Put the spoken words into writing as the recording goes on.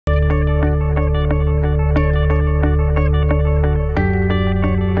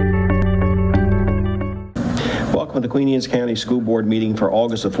Welcome to the Queen Anne's County School Board meeting for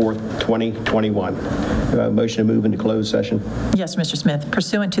August the 4th, 2021. Do I have a motion to move into closed session? Yes, Mr. Smith.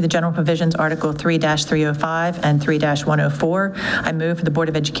 Pursuant to the general provisions, Article 3-305 and 3-104, I move for the Board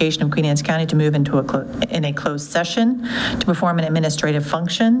of Education of Queen Anne's County to move into a closed session to perform an administrative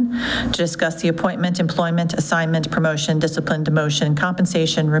function, to discuss the appointment, employment, assignment, promotion, discipline, demotion,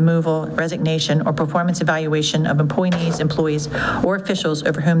 compensation, removal, resignation, or performance evaluation of employees, or officials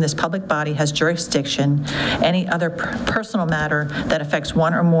over whom this public body has jurisdiction, any other personal matter that affects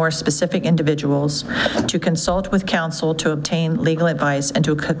one or more specific individuals, to consult with counsel to obtain legal advice, and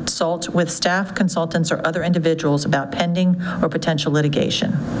to consult with staff, consultants, or other individuals about pending or potential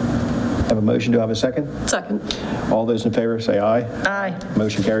litigation. Have a motion. Do I have a second? Second. All those in favor say aye. Aye.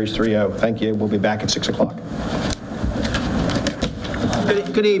 Motion carries 3-0. Thank you. We'll be back at 6 o'clock.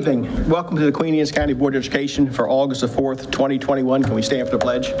 Good evening. Welcome to the Queen Anne's County Board of Education for August the 4th, 2021. Can we stand for the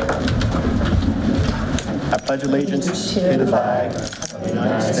pledge? I pledge allegiance to the flag of the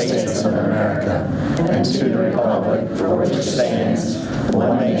United States of America and to the republic for which it stands,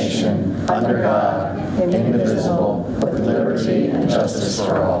 one nation, under God, indivisible, with liberty and justice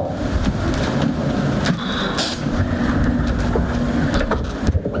for all.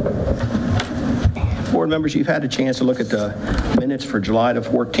 Board members, you've had a chance to look at the minutes for July the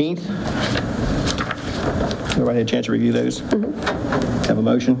 14th. Everybody had a chance to review those? Mm-hmm. Have a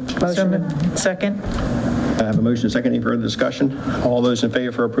motion? Motion. Second. I have a motion and second. Any further discussion? All those in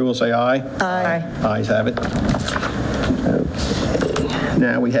favor for approval say aye. Aye. Ayes have it. Okay.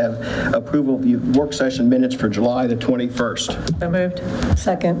 Now we have approval of the work session minutes for July the 21st. So moved.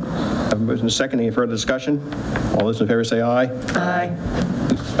 Second. I have a motion and second. Any further discussion? All those in favor say aye. Aye.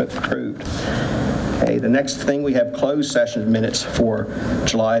 Approved. Okay, the next thing, we have closed session minutes for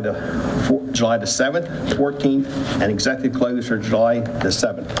July the 7th, 14th, and executive close for July the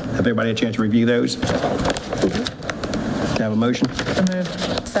 7th. Have everybody a chance to review those? Have a motion? So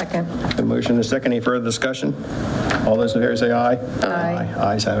moved. Second. A motion and a second. Any further discussion? All those in favor say aye.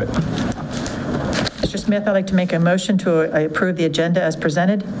 Aye. Ayes have it. Mr. Smith, I'd like to make a motion to approve the agenda as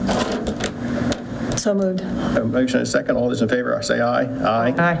presented. So moved. A motion and a second. All those in favor say aye.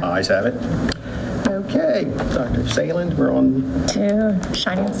 Aye. Aye. Ayes have it. Okay, Dr. Sailand, we're on to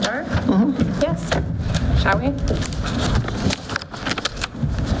Shining Star? Mm-hmm. Yes. Shall we?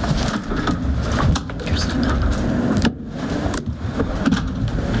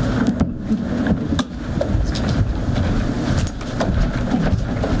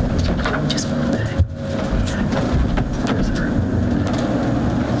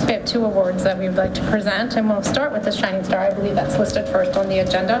 We have 2 awards that we would like to present, and we'll start with the Shining Star. I believe that's listed first on the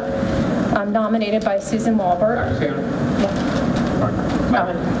agenda. Nominated by Susan Walbert.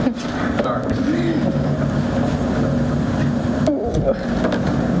 Sorry.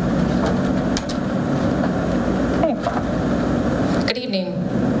 Good evening.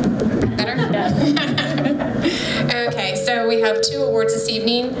 Better? Okay, so we have 2 awards this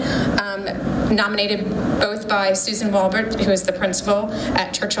evening, nominated both by Susan Walbert, who is the principal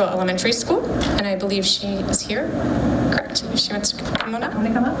at Churchill Elementary School, and I believe she is here. Correct. If she wants to come on up. Want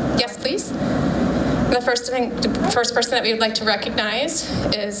to come up? Yes, please. The first person that we would like to recognize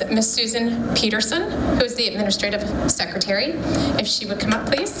is Miss Susan Peterson, who is the administrative secretary. If she would come up,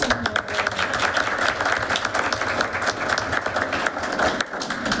 please.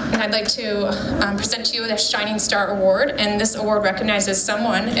 And I'd like to present to you the Shining Star Award, and this award recognizes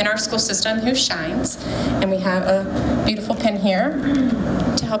someone in our school system who shines. And we have a beautiful pin here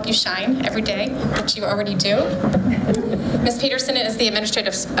to help you shine every day, which you already do. Ms. Peterson is the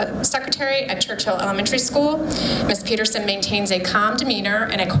administrative secretary at Churchill Elementary School. Ms. Peterson maintains a calm demeanor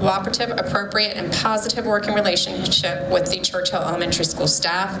and a cooperative, appropriate, and positive working relationship with the Churchill Elementary School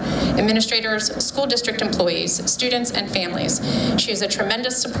staff, administrators, school district employees, students, and families. She is a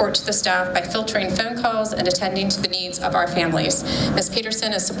tremendous support to the staff by filtering phone calls and attending to the needs of our families. Ms.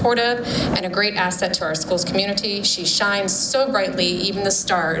 Peterson is supportive and a great asset to our school's community. She shines so brightly, even the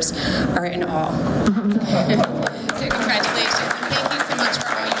stars are in awe. So congratulations, and thank you so much for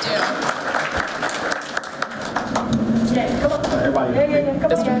all you do. Yeah, come on. Everybody. Yeah,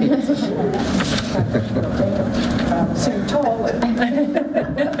 come on. So tall.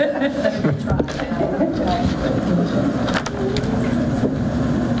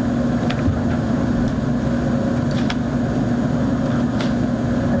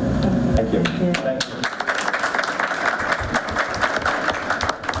 Thank you. Thank you.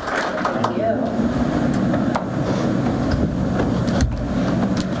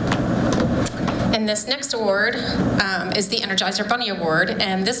 this next award is the Energizer Bunny Award,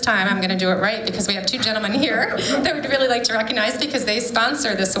 and this time I'm going to do it right because we have two gentlemen here that we'd really like to recognize because they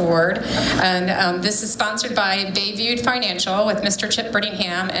sponsor this award. And this is sponsored by Bayview Financial with Mr. Chip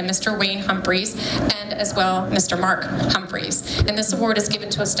Brittingham and Mr. Wayne Humphreys, and as well Mr. Mark Humphreys. And this award is given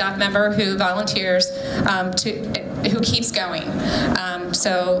to a staff member who volunteers who keeps going.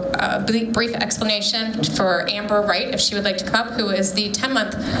 So a brief explanation for Amber Wright, if she would like to come up, who is the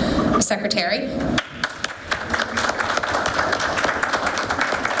 10-month secretary.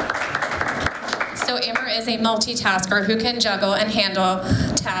 So Amber is a multitasker who can juggle and handle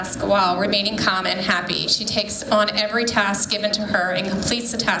tasks while remaining calm and happy. She takes on every task given to her and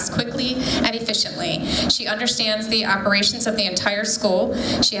completes the task quickly and efficiently. She understands the operations of the entire school.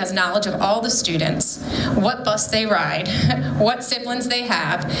 She has knowledge of all the students, what bus they ride, what siblings they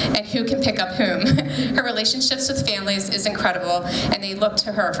have, and who can pick up whom. Her relationships with families is incredible, and they look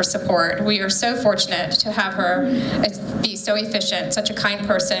to her for support. We are so fortunate to have her be so efficient, such a kind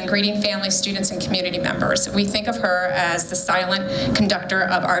person, greeting families, students, and community members. We think of her as the silent conductor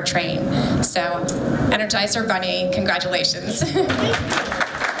of our train. So, Energizer Bunny, congratulations.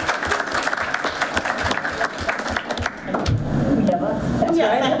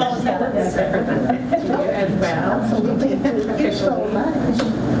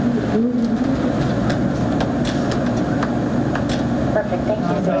 Perfect, thank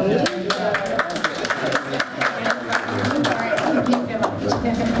you.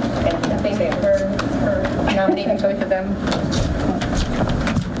 Thank you for nominating both of them.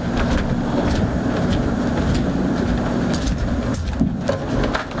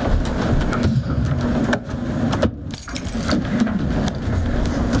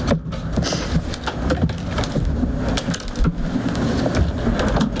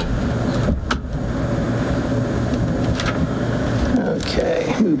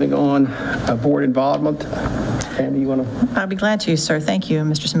 Moving on, board involvement. Andy, you want to? I'll be glad to, sir. Thank you,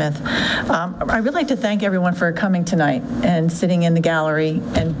 Mr. Smith. I would like to thank everyone for coming tonight and sitting in the gallery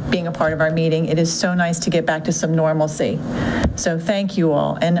and being a part of our meeting. It is so nice to get back to some normalcy. So thank you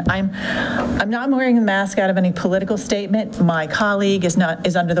all. And I'm not wearing a mask out of any political statement. My colleague is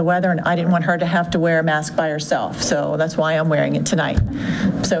under the weather, and I didn't want her to have to wear a mask by herself. So that's why I'm wearing it tonight.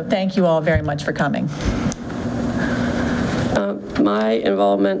 So thank you all very much for coming. My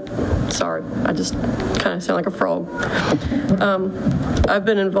involvement, sorry, I just kind of sound like a frog. I've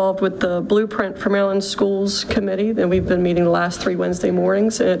been involved with the Blueprint for Maryland Schools Committee, and we've been meeting the last 3 Wednesday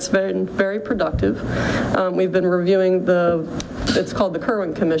mornings, and it's been very productive. We've been reviewing it's called the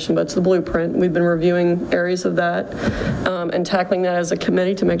Kerwin Commission, but it's the Blueprint. We've been reviewing areas of that and tackling that as a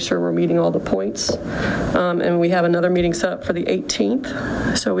committee to make sure we're meeting all the points. And we have another meeting set up for the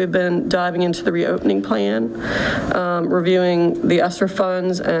 18th. So we've been diving into the reopening plan, reviewing the ESSER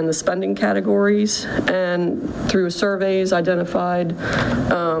funds and the spending categories, and through surveys identified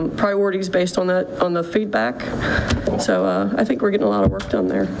priorities based on the feedback. So I think we're getting a lot of work done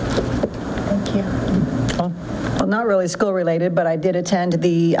there. Thank you. Well, not really school related, but I did attend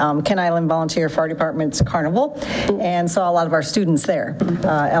the Kent Island Volunteer Fire Department's Carnival and saw a lot of our students there,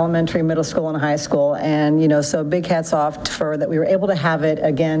 elementary, middle school, and high school. And, so big hats off for that we were able to have it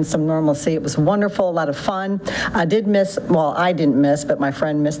again, some normalcy. It was wonderful, a lot of fun. I didn't miss, but my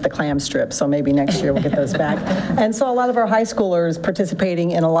friend missed the clam strip. So maybe next year we'll get those back. And saw a lot of our high schoolers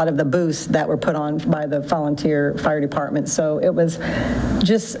participating in a lot of the booths that were put on by the volunteer fire department. So it was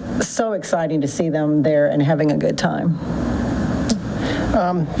just so exciting to see them there and having a good time.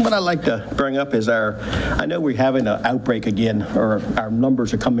 What I'd like to bring up is I know we're having an outbreak again, or our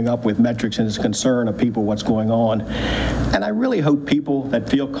numbers are coming up with metrics and it's a concern of people what's going on. And I really hope people that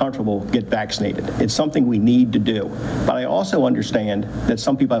feel comfortable get vaccinated. It's something we need to do. But I also understand that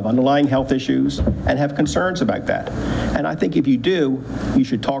some people have underlying health issues and have concerns about that. And I think if you do, you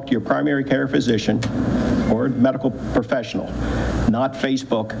should talk to your primary care physician or medical professional, not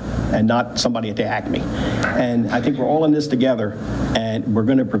Facebook and not somebody at the Acme. And I think we're all in this together, and we're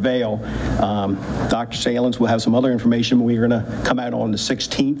going to prevail. Dr. Salins will have some other information. We're going to come out on the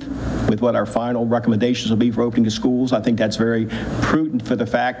 16th with what our final recommendations will be for opening the schools. I think that's very prudent for the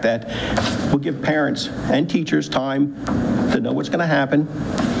fact that we'll give parents and teachers time to know what's going to happen,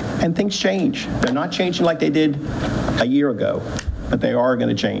 and things change. They're not changing like they did a year ago, but they are going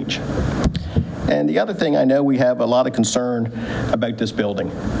to change. And the other thing, I know we have a lot of concern about this building.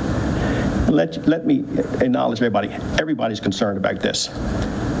 Let me acknowledge everybody. Everybody's concerned about this.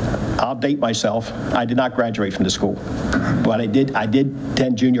 I'll date myself. I did not graduate from the school, but I did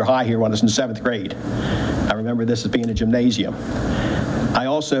attend junior high here when I was in 7th grade. I remember this as being a gymnasium. I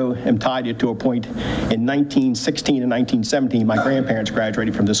also am tied to a point in 1916 and 1917, my grandparents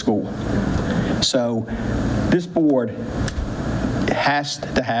graduated from this school. So this board has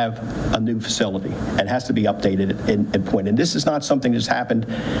to have a new facility and has to be updated and point. And this is not something that's happened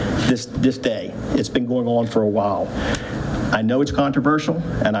this day. It's been going on for a while. I know it's controversial,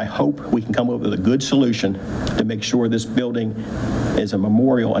 and I hope we can come up with a good solution to make sure this building is a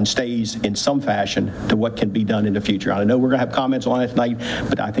memorial and stays in some fashion to what can be done in the future. I know we're going to have comments on it tonight,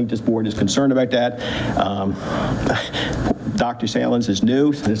 but I think this board is concerned about that. Dr. Salins is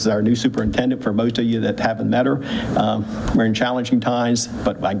new. This is our new superintendent for most of you that haven't met her. We're in challenging times,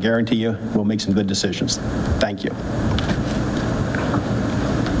 but I guarantee you we'll make some good decisions. Thank you.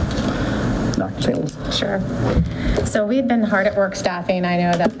 Dr. Salins? Sure. So we've been hard at work staffing. I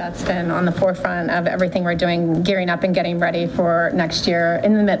know that that's been on the forefront of everything we're doing, gearing up and getting ready for next year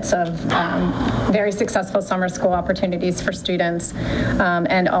in the midst of very successful summer school opportunities for students,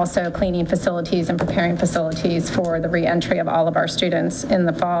 and also cleaning facilities and preparing facilities for the re-entry of all of our students in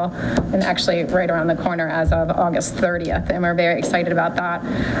the fall, and actually right around the corner as of August 30th, and we're very excited about that.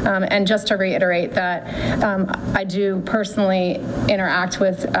 And just to reiterate that I do personally interact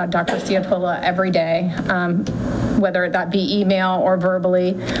with Dr. Ciatola every day, whether that be email or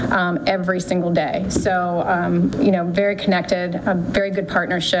verbally, every single day. So, very connected, a very good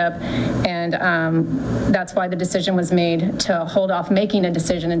partnership, and that's why the decision was made to hold off making a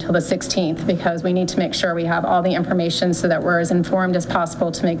decision until the 16th, because we need to make sure we have all the information so that we're as informed as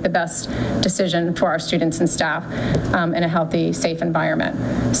possible to make the best decision for our students and staff in a healthy, safe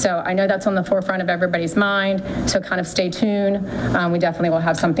environment. So I know that's on the forefront of everybody's mind, so kind of stay tuned. We definitely will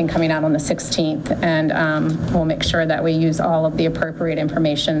have something coming out on the 16th, and we'll make sure that we use all of the appropriate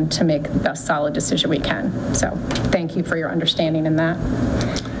information to make the best solid decision we can. So thank you for your understanding in that.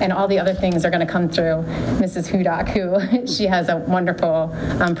 And all the other things are going to come through Mrs. Hudak, who she has a wonderful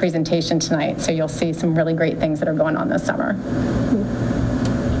presentation tonight. So you'll see some really great things that are going on this summer.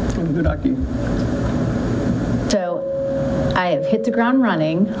 Hudak, So I have hit the ground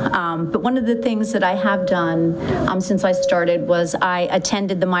running, but one of the things that I have done since I started was I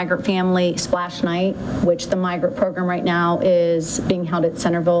attended the Migrant Family Splash Night, which the migrant program right now is being held at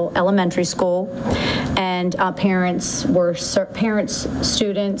Centerville Elementary School, and parents,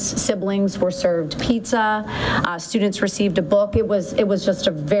 students, siblings were served pizza. Students received a book. It was just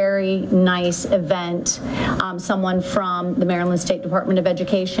a very nice event. Someone from the Maryland State Department of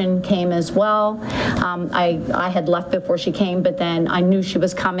Education came as well. I had left before she came, but then I knew she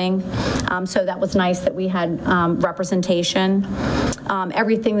was coming. So that was nice that we had representation.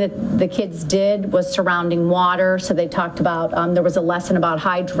 Everything that the kids did was surrounding water. So they talked about, there was a lesson about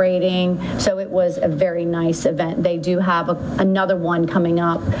hydrating. So it was a very nice event. They do have another one coming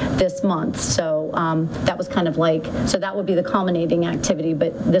up this month. So that was kind of like, so that would be the culminating activity,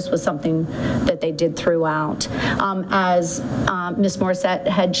 but this was something that they did throughout. As Ms. Morissette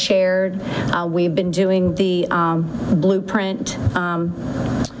had shared, we've been doing the blueprint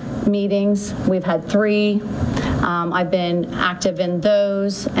meetings. We've had 3. I've been active in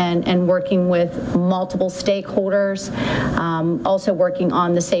those and working with multiple stakeholders, also working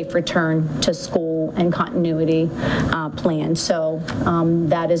on the safe return to school and continuity plan. So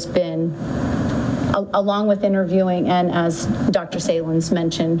that has been, along with interviewing and, as Dr. Salins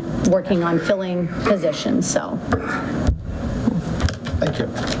mentioned, working on filling positions. So. Thank you.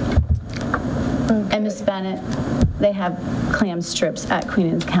 And Ms. Bennett, they have clam strips at Queen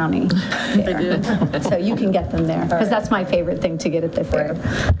Anne's County. They do. So you can get them there, because that's my favorite thing to get at the fair.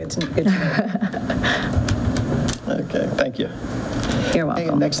 Good to know. Okay, thank you. You're welcome.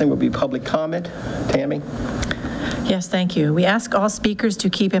 And next thing will be public comment. Tammy? Yes, thank you. We ask all speakers to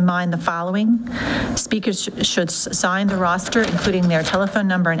keep in mind the following. Speakers should sign the roster, including their telephone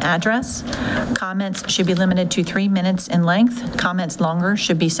number and address. Comments should be limited to 3 minutes in length. Comments longer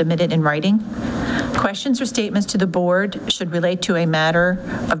should be submitted in writing. Questions or statements to the board should relate to a matter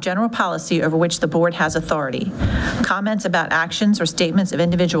of general policy over which the board has authority. Comments about actions or statements of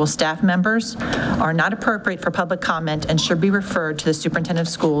individual staff members are not appropriate for public comment and should be referred to the superintendent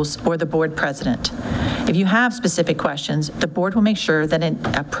of schools or the board president. If you have specific questions, the board will make sure that an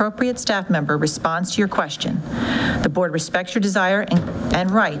appropriate staff member responds to your question. The board respects your desire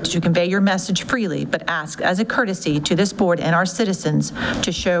and right to convey your message freely, but asks as a courtesy to this board and our citizens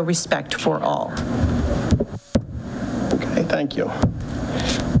to show respect for all. Okay, thank you.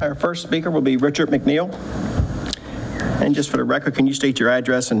 Our first speaker will be Richard McNeil. And just for the record, can you state your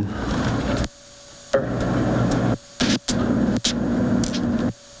address and...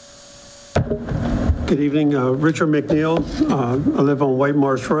 Good evening, Richard McNeil. I live on White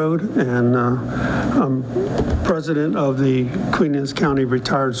Marsh Road, and I'm president of the Queen Anne's County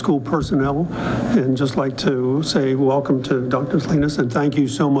Retired School Personnel, and just like to say welcome to Dr. Salinas, and thank you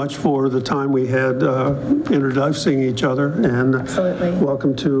so much for the time we had introducing each other, and Absolutely.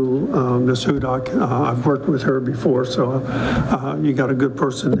 welcome to Ms. Hudak. I've worked with her before, so you got a good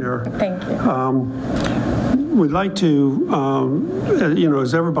person there. Thank you. We'd like to,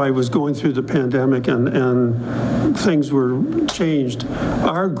 as everybody was going through the pandemic and things were changed,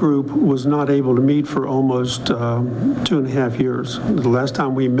 our group was not able to meet for almost 2.5 years. The last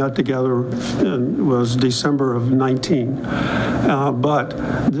time we met together was December of 19.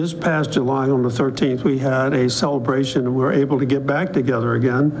 But this past July on the 13th, we had a celebration and we were able to get back together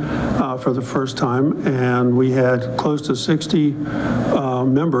again for the first time. And we had close to 60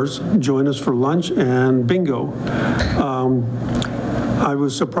 members join us for lunch and bingo. I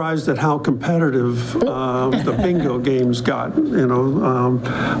was surprised at how competitive the bingo games got,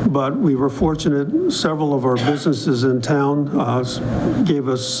 but we were fortunate. Several of our businesses in town gave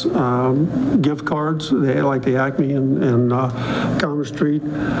us gift cards, like the Acme and Commerce Street.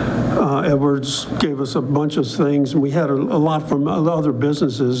 Edwards gave us a bunch of things, and we had a lot from other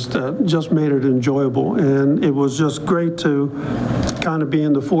businesses that just made it enjoyable. And it was just great to kind of be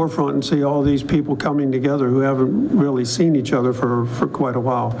in the forefront and see all these people coming together who haven't really seen each other for quite a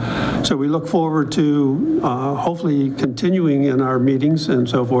while. So we look forward to hopefully continuing in our meetings and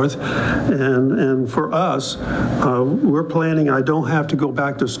so forth. And for us, we're planning, I don't have to go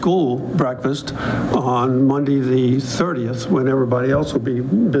back to school breakfast on Monday the 30th when everybody else will be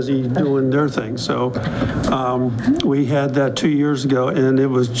busy doing their thing. So we had that 2 years ago, and it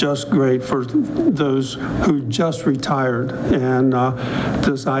was just great for those who just retired. And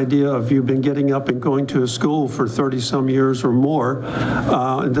this idea of you've been getting up and going to a school for 30-some years or more,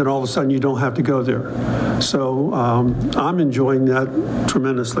 and then all of a sudden you don't have to go there. So I'm enjoying that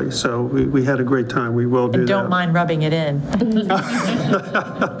tremendously. So we had a great time. We will do that. Don't mind rubbing it in.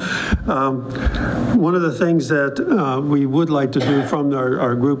 One of the things that we would like to do from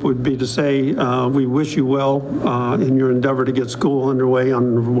our group would be to say we wish you well in your endeavor to get school underway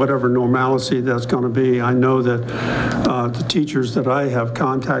on whatever normalcy that's going to be. I know that the teachers that I have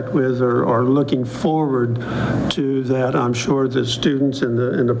contact with are looking forward to that. I'm sure the students and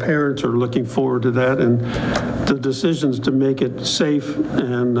the parents are looking forward to that, and the decisions to make it safe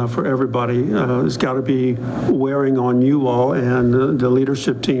and for everybody has got to be wearing on you all and the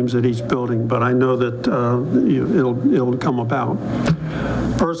leadership teams at each building. But I know that it'll come about.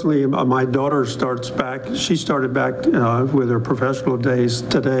 Personally, my daughter starts back. She started back with her professional days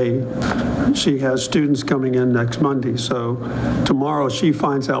today. She has students coming in next Monday. So tomorrow she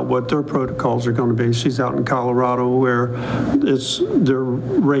finds out what their protocols are going to be. She's out in Colorado where their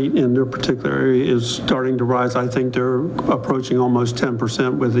rate in their particular area is starting to rise. I think they're approaching almost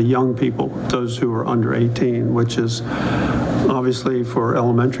 10% with the young people, those who are under 18, which is obviously for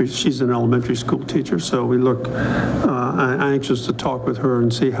elementary. She's an elementary school teacher, so we look anxious to talk with her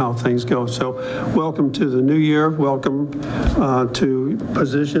and see how things go. So welcome to the new year. Welcome to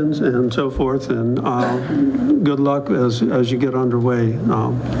positions and so forth, and good luck as you get underway.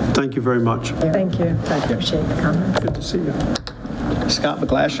 Thank you very much. Thank you. I appreciate the comment. Good to see you. Scott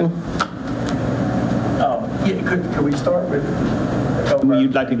McGlashan? Could we start with?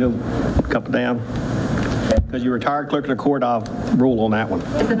 You'd like to go a couple down? Because you're retired clerk of the court, I'll rule on that one.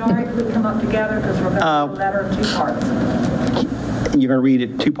 Is it all right if we come up together because we're going to do a letter in 2 parts? You're going to read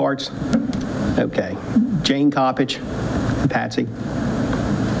it 2 parts? Okay. Jane Coppage and Patsy.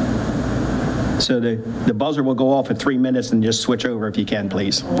 So the buzzer will go off at 3 minutes, and just switch over if you can,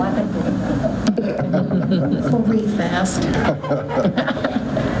 please. Well, I think We'll read fast.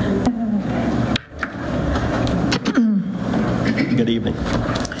 Good evening.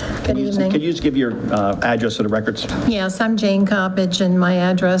 Good evening. Could you just give your address to the records? Yes, I'm Jane Coppage, and my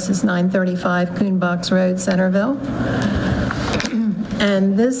address is 935 Coonbox Road, Centerville.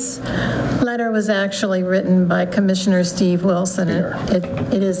 And this letter was actually written by Commissioner Steve Wilson. It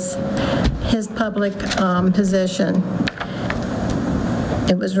is his public position.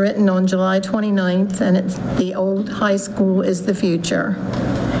 It was written on July 29th, and it's "The old high school is the future."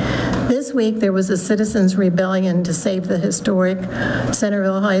 This week, there was a citizens' rebellion to save the historic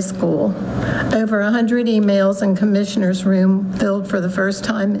Centerville High School. Over 100 emails and commissioners' room filled for the first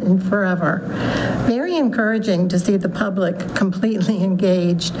time in forever. Very encouraging to see the public completely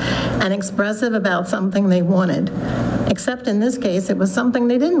engaged and expressive about something they wanted. Except in this case, it was something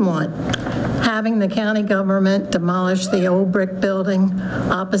they didn't want. Having the county government demolish the old brick building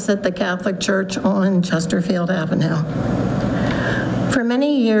opposite the Catholic Church on Chesterfield Avenue. For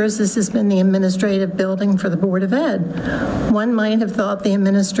many years, this has been the administrative building for the Board of Ed. One might have thought the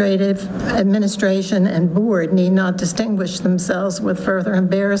administration and board need not distinguish themselves with further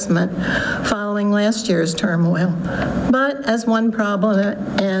embarrassment following last year's turmoil. But as one problem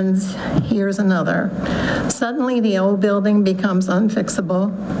ends, here's another. Suddenly, the old building becomes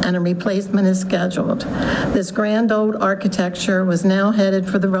unfixable and a replacement is scheduled. This grand old architecture was now headed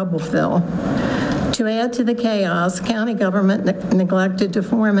for the rubble fill. To add to the chaos, county government neglected to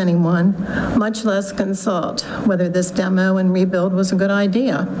form anyone, much less consult whether this demo and rebuild was a good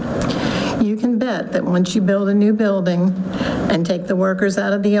idea. You can bet that once you build a new building and take the workers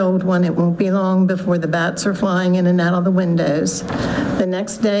out of the old one, it won't be long before the bats are flying in and out of the windows. The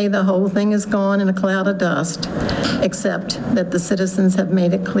next day, the whole thing is gone in a cloud of dust, except that the citizens have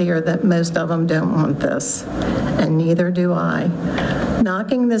made it clear that most of them don't want this, and neither do I.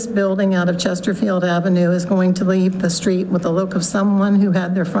 Knocking this building out of Chesterfield Avenue is going to leave the street with the look of someone who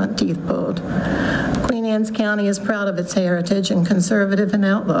had their front teeth pulled. Queen Anne's County is proud of its heritage and conservative in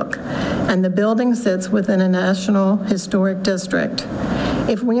outlook, and the building sits within a National Historic District.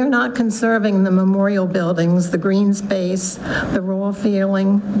 If we are not conserving the memorial buildings, the green space, the rural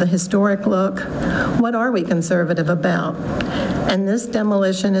feeling, the historic look, what are we conservative about? And this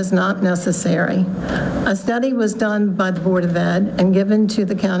demolition is not necessary. A study was done by the Board of Ed and given to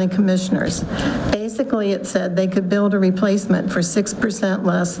the county commissioners. Basically, it said they could build a replacement for 6%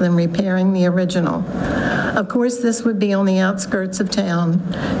 less than repairing the original. Of course, this would be on the outskirts of town,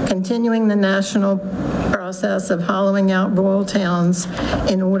 continuing the national process of hollowing out rural towns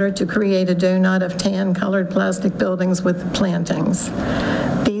in order to create a donut of tan-colored plastic buildings with plantings.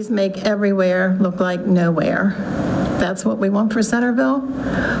 These make everywhere look like nowhere. That's what we want for Centerville?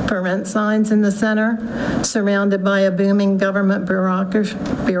 For rent signs in the center, surrounded by a booming government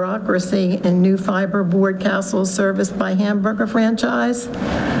bureaucracy and new fiberboard castles serviced by hamburger franchise?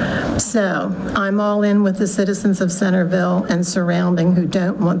 So I'm all in with the citizens of Centerville and surrounding who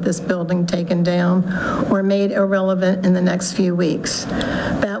don't want this building taken down or made irrelevant in the next few weeks.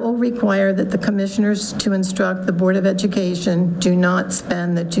 That will require that the commissioners to instruct the Board of Education do not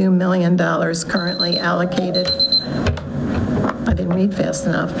spend the $2 million currently allocated, I didn't read fast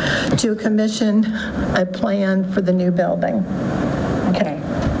enough, to commission a plan for the new building. Okay.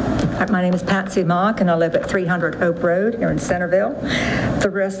 My name is Patsy Mock, and I live at 300 Hope Road here in Centerville.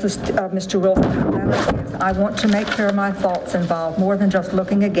 The rest of Mr. Wilson, I want to make clear my thoughts involve more than just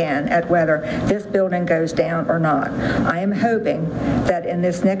looking again at whether this building goes down or not. I am hoping that in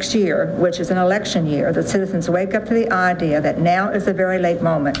this next year, which is an election year, the citizens wake up to the idea that now is a very late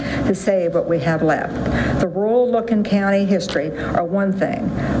moment to save what we have left. The rural look in county history are one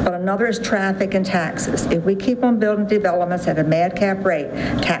thing, but another is traffic and taxes. If we keep on building developments at a madcap rate,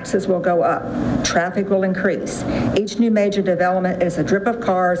 taxes will go up. Traffic will increase. Each new major development is a drip of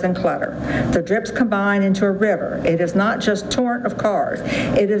cars and clutter. The drips combine into a river. It is not just torrent of cars.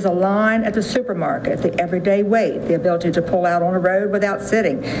 It is a line at the supermarket, the everyday wait, the ability to pull out on a road without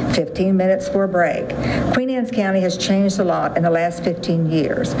sitting 15 minutes for a break. Queen Anne's County has changed a lot in the last 15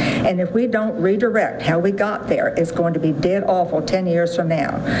 years, and if we don't redirect how we got there, it's going to be dead awful 10 years from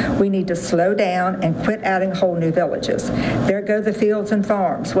now. We need to slow down and quit adding whole new villages. There go the fields and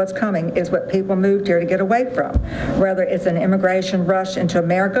farms. What's coming is what people moved here to get away from, whether it's an immigration rush into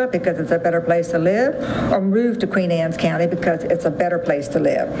America because it's a better place to live, or move to Queen Anne's County because it's a better place to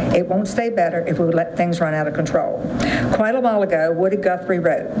live. It won't stay better if we let things run out of control. Quite a while ago, Woody Guthrie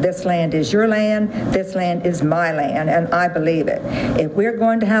wrote, "This land is your land, this land is my land," and I believe it. If we're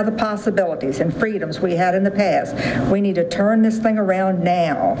going to have the possibilities and freedoms we had in the past, we need to turn this thing around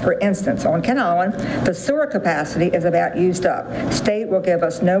now. For instance, on Ken Island, the sewer capacity is about used up. State will give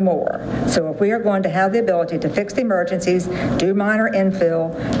us no more. So if we are going to have the ability to fix the emergencies, do minor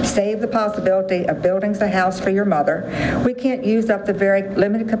infill, save the possibility of building a house for your mother, we can't use up the very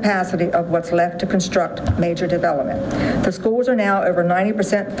limited capacity of what's left to construct major development. The schools are now over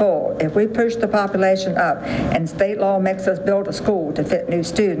 90% full. If we push the population up and state law makes us build a school to fit new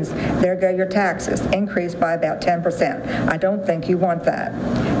students, there go your taxes, increased by about 10%. I don't think you want that.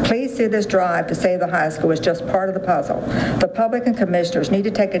 Please see this drive to save the high school as just part of the puzzle. The public and commissioners need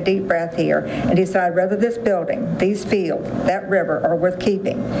to take a deep breath here and decide whether this building, these fields, that river are worth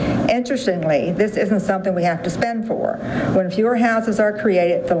keeping. Interestingly, this isn't something we have to spend for. When fewer houses are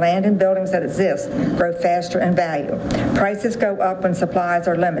created, the land and buildings that exist grow faster in value. Prices go up when supplies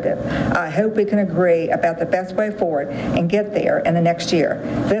are limited. I hope we can agree about the best way forward and get there in the next year.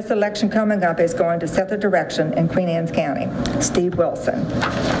 This election coming up is going to set the direction in Queen Anne's County. Steve Wilson.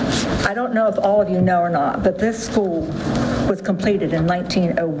 I don't know if all of you know or not, but this school was completed in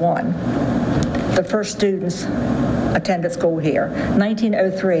 1901. The first students attended school here.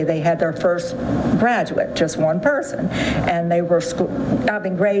 1903, they had their first graduate, just one person, and they were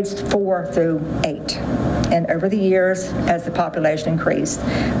in grades 4 through 8. And over the years, as the population increased,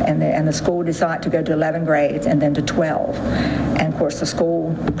 and the school decided to go to 11 grades and then to 12. And of course, the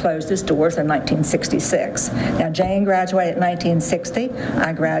school closed its doors in 1966. Now, Jane graduated in 1960.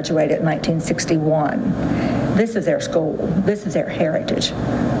 I graduated in 1961. This is their school. This is their heritage.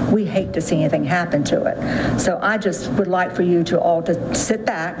 We hate to see anything happen to it. So I just would like for you to all to sit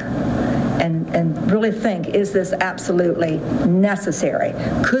back and really think, is this absolutely necessary?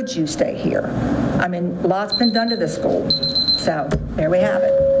 Could you stay here? I mean, lots been done to this school. So there we have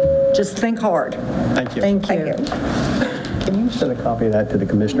it. Just think hard. Thank you. Thank you. Can you send a copy of that to the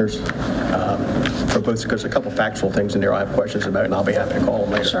commissioners for both, because a couple factual things in there I have questions about, and I'll be happy to call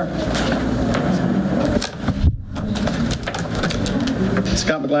them later. Sure.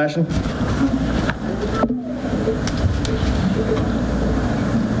 Scott McGlashan.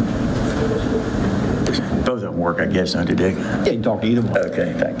 Both of them work, I guess, don't they, Dick? Yeah, you can talk to either one.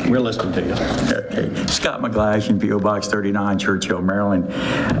 Okay, thank you. We're listening to you. Okay. Scott McGlashan, P.O. Box 39, Churchill, Maryland.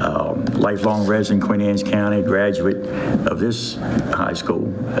 Lifelong resident, Queen Anne's County, graduate of this high school,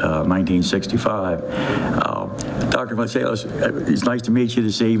 1965. Dr. Marcellus, it's nice to meet you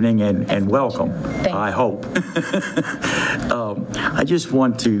this evening, and welcome, I hope. I just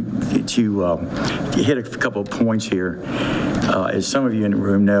want to hit a couple of points here. As some of you in the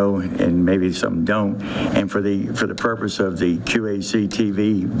room know, and maybe some don't, and for the purpose of the QAC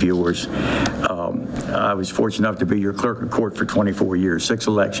TV viewers, I was fortunate enough to be your clerk of court for 24 years, 6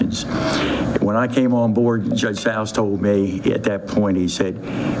 elections. When I came on board, Judge South told me at that point, he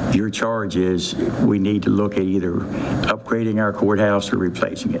said, your charge is we need to look at either upgrading our courthouse or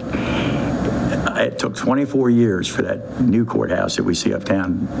replacing it. It took 24 years for that new courthouse that we see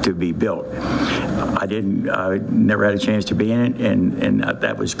uptown to be built. I never had a chance to be in it, and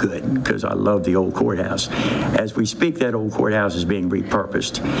that was good because I love the old courthouse. As we speak, that old courthouse is being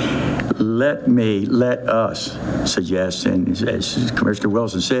repurposed. Let us suggest, and as Commissioner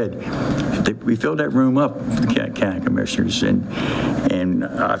Wilson said, that we filled that room up, the county commissioners, and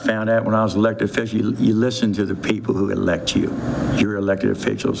I found out when I was elected official, you listen to the people who elect you. You're elected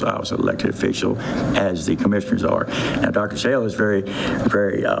officials. I was an elected official, as the commissioners are. Now, Dr. Saylor very,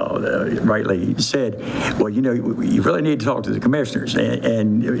 very rightly said, well, you know, you really need to talk to the commissioners,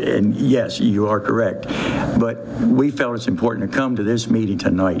 and yes, you are correct. But we felt it's important to come to this meeting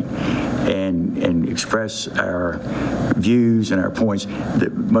tonight and express our views and our points. The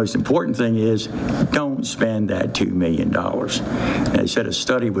most important thing is don't spend that $2 million. They said a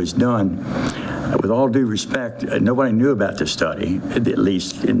study was done. With all due respect, nobody knew about this study, at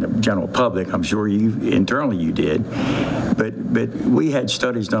least in the general public. I'm sure internally you did. But we had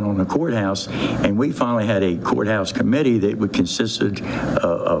studies done on the courthouse, and we finally had a courthouse committee that consisted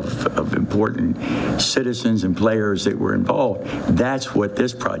of important citizens and players that were involved. That's what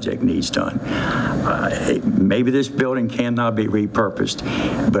this project needs done. Maybe this building cannot be repurposed,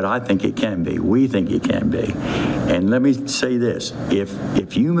 but I think it can be. We think it can be. And let me say this,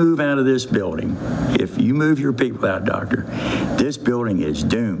 if you move out of this building, if you move your people out, Doctor, this building is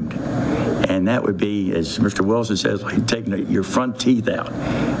doomed. And that would be, as Mr. Wilson says, like taking your front teeth out.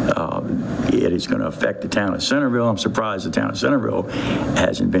 It is going to affect the town of Centerville. I'm surprised the town of Centerville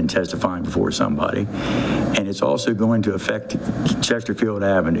hasn't been testifying before somebody. And it's also going to affect Chesterfield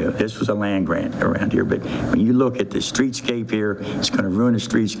Avenue. This was a land grant around here, but when you look at the streetscape here, it's going to ruin the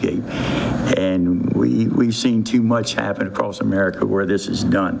streetscape. And we've seen too much happen across America where this is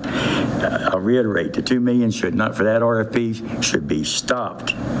done. I'll reiterate, the $2 million should not, for that RFP, should be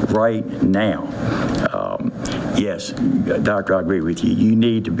stopped right now. Yes, Doctor, I agree with you. You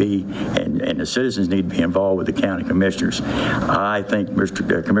need to be, and the citizens need to be involved with the county commissioners. I think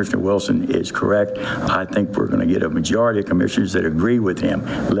Commissioner Wilson is correct. I think we're going to get a majority of commissioners that agree with him.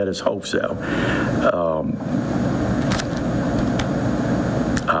 Let us hope so.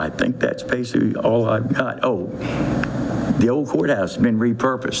 I think that's basically all I've got. Oh, the old courthouse has been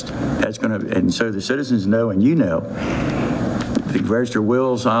repurposed. That's going to, and so the citizens know, and you know, the Register of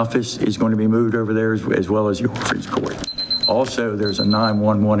Wills office is going to be moved over there as well as the orphanage court. Also, there's a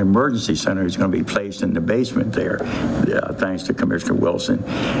 911 emergency center that's going to be placed in the basement there, thanks to Commissioner Wilson.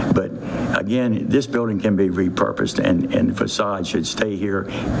 But again, this building can be repurposed, and the facade should stay here,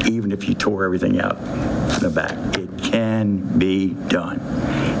 even if you tore everything out from the back. It can be done.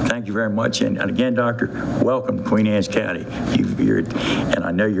 Thank you very much. And again, Doctor, welcome to Queen Anne's County. And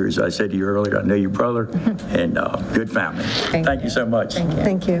I know you're, as I said to you earlier, I know your brother, and good family. Thank you so much.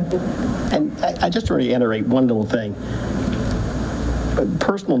 Thank you. And I just want to reiterate one little thing.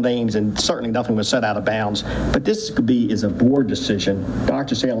 personal names, and certainly nothing was said out of bounds, but this is a board decision.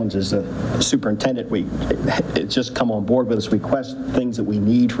 Dr. Salins is the superintendent. It's just come on board with us, request things that we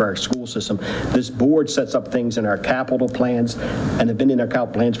need for our school system. This board sets up things in our capital plans and have been in our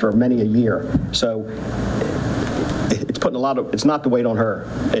capital plans for many a year. So it's putting it's not the weight on her.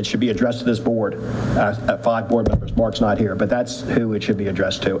 It should be addressed to this board, 5 board members. Mark's not here, but that's who it should be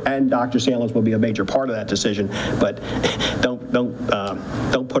addressed to. And Dr. Salins will be a major part of that decision, but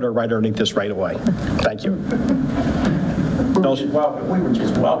don't put her right underneath this right away. Thank you. We were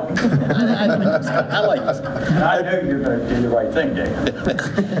just welcome. I like this. I know you're going to do the right thing, Dave.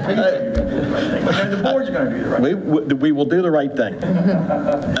 I know you're going to do the right thing. I know the board's going to do the right thing. We will do the right thing.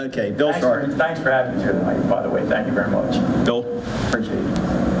 Okay, Bill Sharp. Thanks for having us here tonight, by the way. Thank you very much. Bill. Appreciate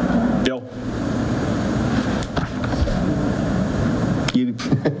it. Bill. You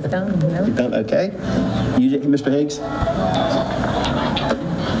Done, no? You done? Okay. You, Mr. Higgs?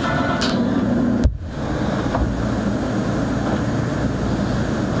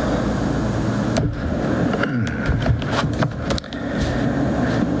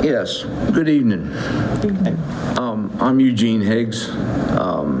 Yes, good evening. I'm Eugene Higgs.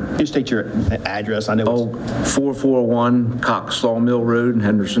 You state your address. I know. 441 Cox Sawmill Road in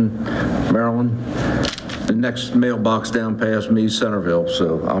Henderson, Maryland. The next mailbox down past me is Centerville,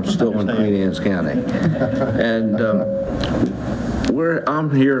 so I'm still in Queen Anne's County. And where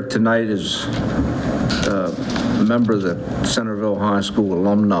I'm here tonight is a member of the Centerville High School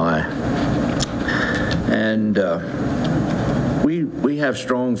alumni. And we have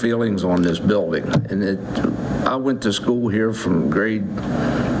strong feelings on this building. And I went to school here from grade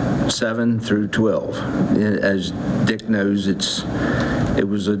 7 through 12. As Dick knows, it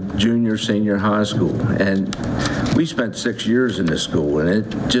was a junior, senior high school. And we spent 6 years in this school, and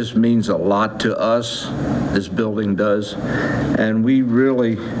it just means a lot to us, this building does. And we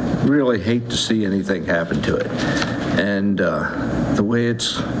really, really hate to see anything happen to it. And the way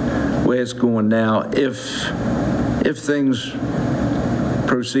it's going now, if things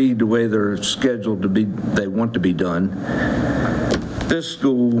proceed the way they're scheduled to be, they want to be done, this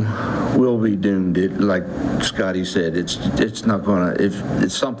school will be doomed. Like Scotty said, it's not gonna,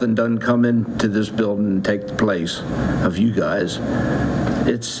 if something doesn't come into this building and take the place of you guys,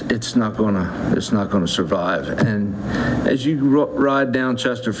 it's not gonna survive. And as you ride down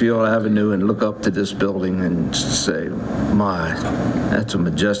Chesterfield Avenue and look up to this building and say, my, that's a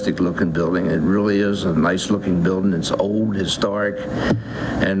majestic looking building. It really is a nice looking building. It's old, historic,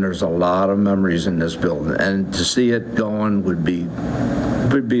 and there's a lot of memories in this building. And to see it gone would be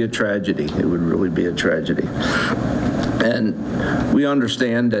a tragedy. It would really be a tragedy. And we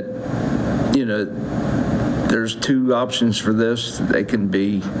understand that, you know, there's 2 options for this. They can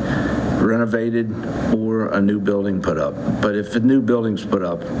be renovated or a new building put up. But if a new building's put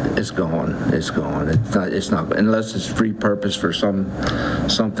up, it's gone. It's gone. It's not unless it's repurposed for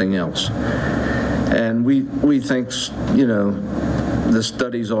something else. And we think, you know, the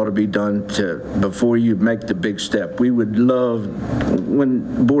studies ought to be done before you make the big step. We would love,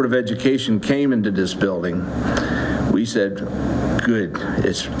 when Board of Education came into this building, we said, good,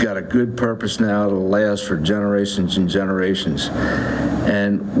 it's got a good purpose now, it'll last for generations and generations.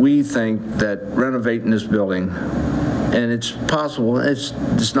 And we think that renovating this building, and it's possible, it's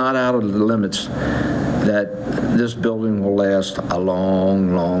not out of the limits, that this building will last a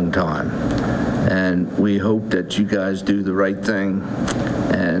long, long time. And we hope that you guys do the right thing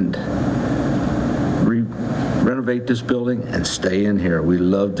and renovate this building and stay in here. We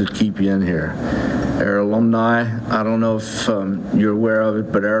love to keep you in here. Our alumni, I don't know if you're aware of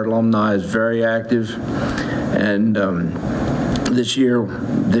it, but our alumni is very active. And this year,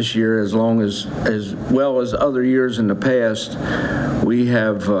 as well as other years in the past, we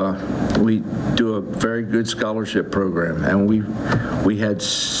do a very good scholarship program, and we had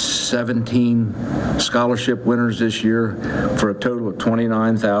 17 scholarship winners this year for a total of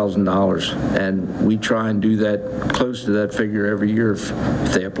 $29,000, and we try and do that close to that figure every year if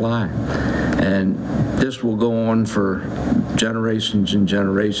they apply. And this will go on for generations and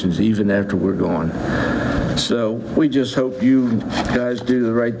generations, even after we're gone. So we just hope you guys do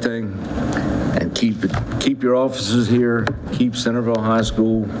the right thing and keep your offices here, keep Centerville High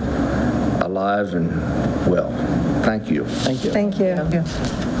School alive and well. Thank you. Thank you. Thank you. Thank you.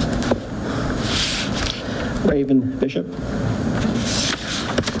 Raven Bishop.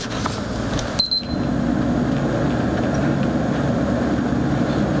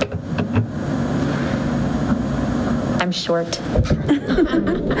 I'm short.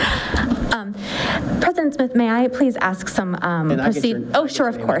 President Smith, may I please ask some Oh, sure,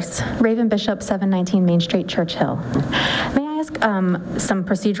 of course. Raven Bishop, 719 Main Street, Church Hill. May I ask some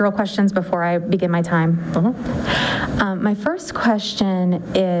procedural questions before I begin my time? My first question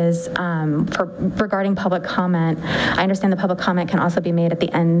is regarding public comment. I understand the public comment can also be made at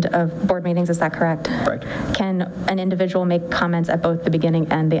the end of board meetings. Is that correct? Right. Can an individual make comments at both the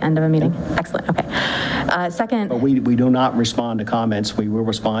beginning and the end of a meeting? Yeah. Excellent. Okay. Second. But we do not respond to comments. We will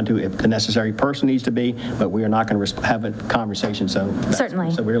respond to if the necessary person needs to be, but we are not going to have a conversation. So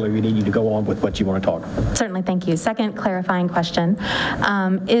certainly. So really, we need you to go on with what you want to talk. Certainly. Thank you. Second clarifying question.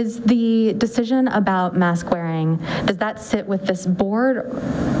 Is the decision about mask wearing, does that sit with this board?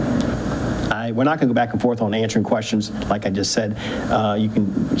 We're not going to go back and forth on answering questions. Like I just said, you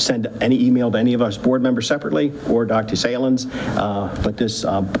can send any email to any of us board members separately or Dr. Salins. But this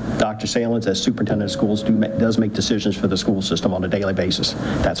Dr. Salins, as superintendent of schools, does make decisions for the school system on a daily basis.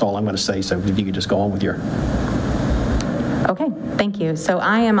 That's all I'm going to say. So if you could just go on with your. Okay, thank you. So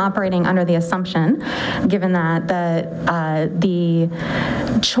I am operating under the assumption, given that the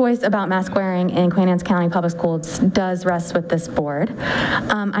choice about mask wearing in Queen Anne's County Public Schools does rest with this board.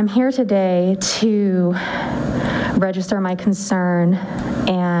 I'm here today to register my concern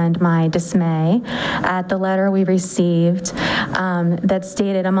and my dismay at the letter we received that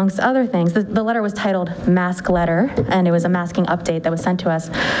stated, amongst other things, the letter was titled Mask Letter, and it was a masking update that was sent to us,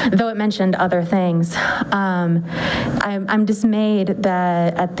 though it mentioned other things. I'm dismayed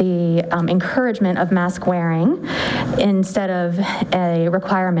that at the encouragement of mask wearing instead of a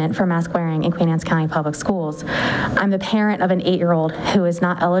requirement for mask wearing in Queen Anne's County Public Schools. I'm the parent of an 8-year-old who is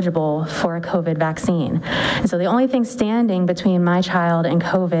not eligible for a COVID vaccine. And so the only thing standing between my child and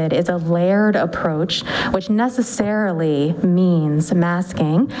COVID is a layered approach, which necessarily means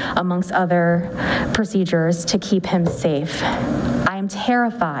masking amongst other procedures to keep him safe. I am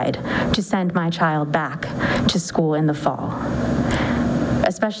terrified to send my child back to school in the fall,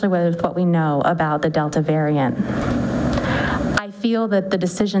 especially with what we know about the Delta variant. I feel that the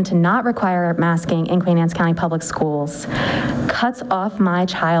decision to not require masking in Queen Anne's County Public Schools cuts off my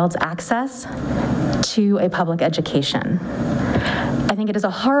child's access to a public education. I think it is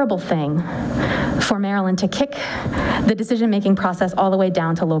a horrible thing for Maryland to kick the decision-making process all the way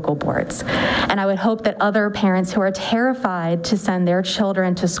down to local boards. And I would hope that other parents who are terrified to send their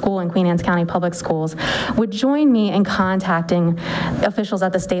children to school in Queen Anne's County Public Schools would join me in contacting officials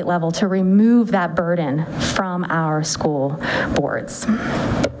at the state level to remove that burden from our school boards.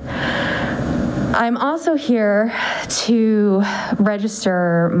 I'm also here to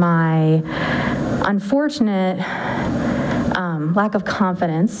register my unfortunate lack of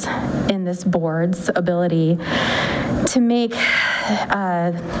confidence in this board's ability to make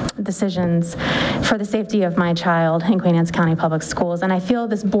decisions for the safety of my child in Queen Anne's County Public Schools, and I feel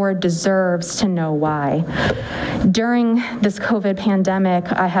this board deserves to know why. During this COVID pandemic,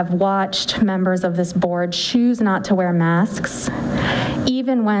 I have watched members of this board choose not to wear masks,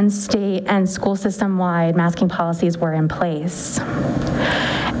 even when state and school system-wide masking policies were in place.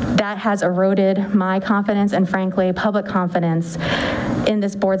 That has eroded my confidence and, frankly, public confidence in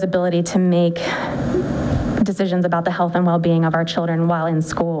this board's ability to make decisions about the health and well-being of our children while in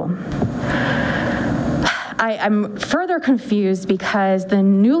school. I'm further confused because the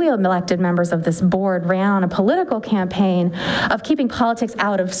newly elected members of this board ran on a political campaign of keeping politics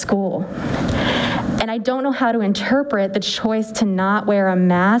out of school. And I don't know how to interpret the choice to not wear a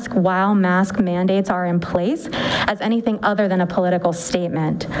mask while mask mandates are in place as anything other than a political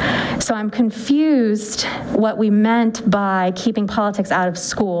statement. So I'm confused what we meant by keeping politics out of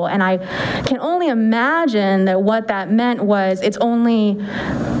school. And I can only imagine that what that meant was it's only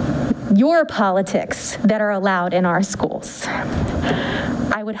your politics that are allowed in our schools.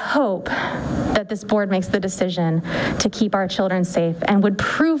 I would hope that this board makes the decision to keep our children safe and would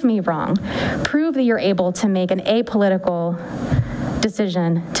prove me wrong, prove that you're able to make an apolitical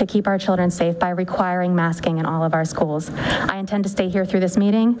decision to keep our children safe by requiring masking in all of our schools. I intend to stay here through this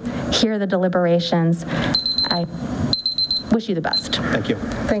meeting, hear the deliberations. I wish you the best. Thank you.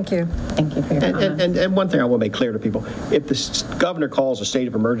 Thank you. Thank you for your comment. And one thing I want to make clear to people, if the governor calls a state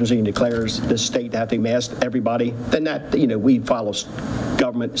of emergency and declares this state to have to mask everybody, then that, we follow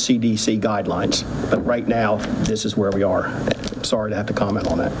government CDC guidelines. But right now, this is where we are. I'm sorry to have to comment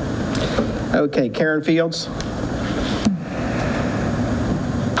on that. Okay, Karen Fields.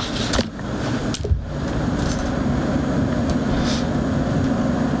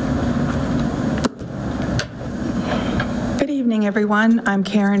 Good evening, everyone. I'm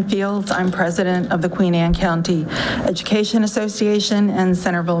Karen Fields. I'm president of the Queen Anne County Education Association, and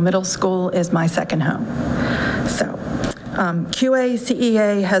Centerville Middle School is my second home. So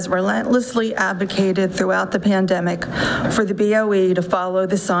QACEA has relentlessly advocated throughout the pandemic for the BOE to follow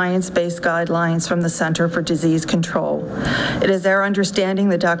the science-based guidelines from the Center for Disease Control. It is our understanding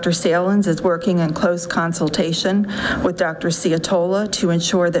that Dr. Salins is working in close consultation with Dr. Ciatola to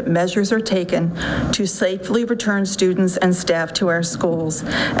ensure that measures are taken to safely return students and staff to our schools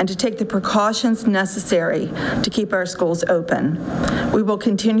and to take the precautions necessary to keep our schools open. We will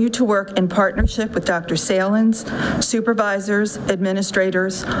continue to work in partnership with Dr. Salins, supervisors,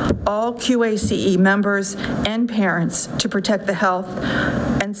 administrators, all QACE members, and parents to protect the health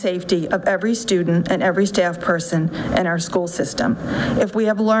and safety of every student and every staff person in our school system. If we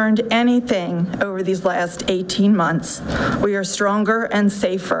have learned anything over these last 18 months, we are stronger and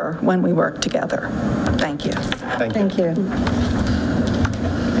safer when we work together. Thank you. Thank you.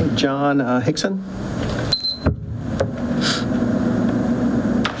 Hey, John Hickson.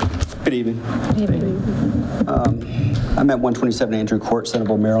 Good evening. Good evening. I'm at 127 Andrew Court,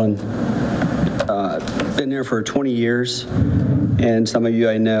 Centerville, Maryland. Been there for 20 years, and some of you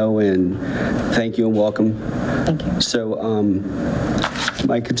I know, and thank you and welcome. Thank you. So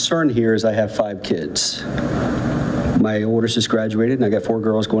my concern here is I have 5 kids. My oldest just graduated, and I got 4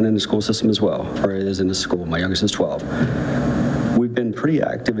 girls going in the school system as well, or is in the school. My youngest is 12. We've been pretty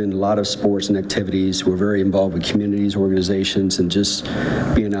active in a lot of sports and activities. We're very involved with communities, organizations, and just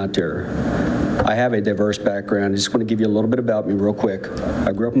being out there. I have a diverse background. I just want to give you a little bit about me real quick.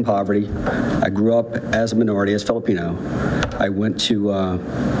 I grew up in poverty. I grew up as a minority, as Filipino. I went to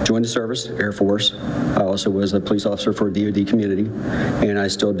join the service, Air Force. I also was a police officer for DoD community, and I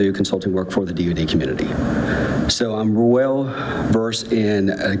still do consulting work for the DoD community. So I'm well versed in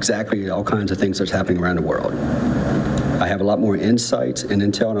exactly all kinds of things that's happening around the world. I have a lot more insights and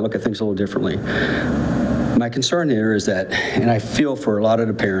intel, and I look at things a little differently. My concern here is that, and I feel for a lot of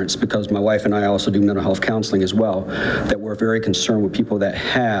the parents, because my wife and I also do mental health counseling as well, that we're very concerned with people that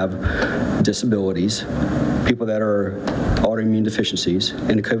have disabilities, people that are autoimmune deficiencies,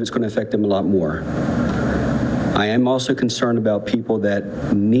 and the COVID's going to affect them a lot more. I am also concerned about people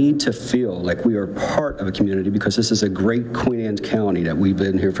that need to feel like we are part of a community, because this is a great Queen Anne's County that we've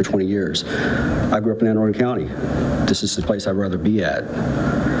been here for 20 years. I grew up in Anne Arundel County. This is the place I'd rather be at.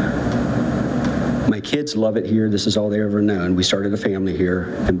 My kids love it here. This is all they ever known. We started a family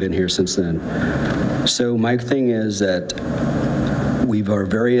here and been here since then. So my thing is that we are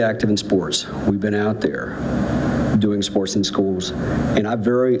very active in sports. We've been out there doing sports in schools, and I've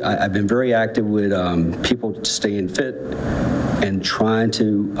been very active with people staying fit and trying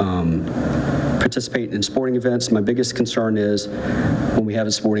to participate in sporting events. My biggest concern is when we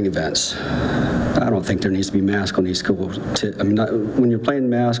have sporting events. I don't think there needs to be masks on these schools. When you're playing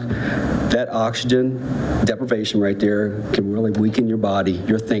mask, that oxygen deprivation right there can really weaken your body,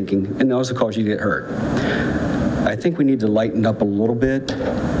 your thinking, and also cause you to get hurt. I think we need to lighten up a little bit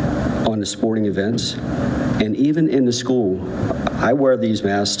on the sporting events. And even in the school, I wear these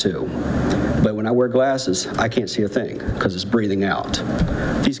masks too. But when I wear glasses, I can't see a thing because it's breathing out.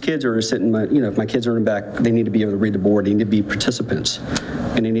 These kids are sitting, if my kids are in the back, they need to be able to read the board. They need to be participants.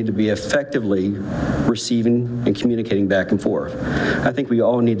 And they need to be effectively receiving and communicating back and forth. I think we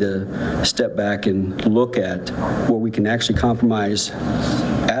all need to step back and look at where we can actually compromise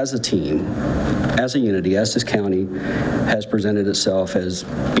as a team, as a unity, as this county has presented itself as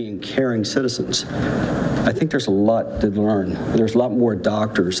being caring citizens. I think there's a lot to learn. There's a lot more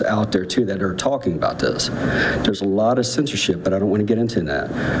doctors out there, too, that are talking about this. There's a lot of censorship, but I don't want to get into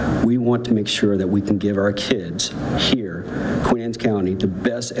that. We want to make sure that we can give our kids here, Queen Anne's County, the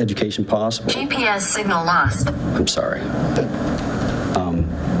best education possible. GPS signal lost. I'm sorry.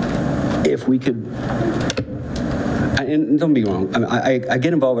 If we could, and don't be wrong, I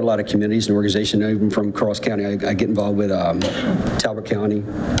get involved with a lot of communities and organizations, even from Cross County. I get involved with Talbot County,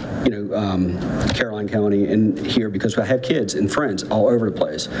 Caroline County, and here, because I have kids and friends all over the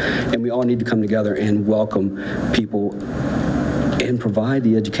place. And we all need to come together and welcome people and provide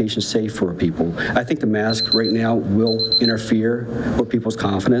the education safe for people. I think the mask right now will interfere with people's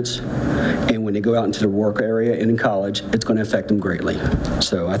confidence. And when they go out into the work area and in college, it's going to affect them greatly.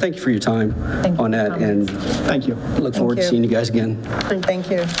 So I thank you for your time on that. And thank you. Look forward to seeing you guys again. Thank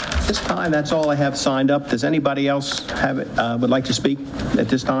you. At this time, that's all I have signed up. Does anybody else would like to speak at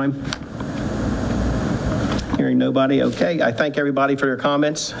this time? Hearing nobody. Okay. I thank everybody for your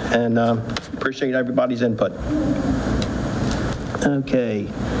comments and appreciate everybody's input. Okay,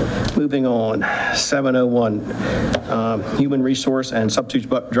 moving on. 701, Human Resource and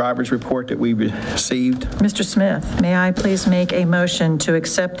Substitute Drivers Report that we received. Mr. Smith, may I please make a motion to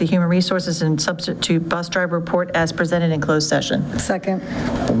accept the Human Resources and Substitute Bus Driver Report as presented in closed session? Second.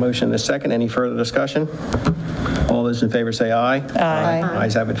 A motion and a second. Any further discussion? All those in favor say aye. Aye.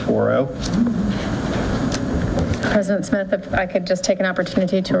 Ayes have it, 4-0. President Smith, if I could just take an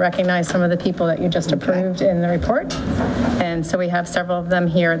opportunity to recognize some of the people that you just approved in the report. And so we have several of them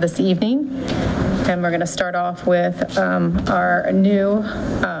here this evening. And we're going to start off with our new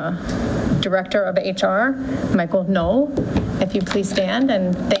Director of HR, Michael Knoll. If you please stand,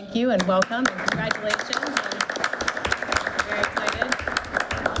 and thank you and welcome and congratulations. I'm very excited.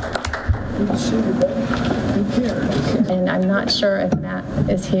 And I'm not sure if Matt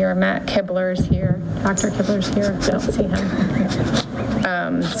is here. Matt Kibler is here. Dr. Kibler's here. I don't see him.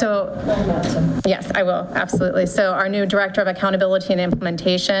 Yes, I will, absolutely. So our new Director of Accountability and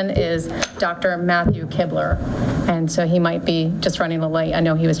Implementation is Dr. Matthew Kibler. And so he might be just running a little late. I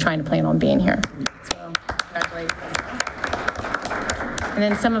know he was trying to plan on being here. So congratulations. And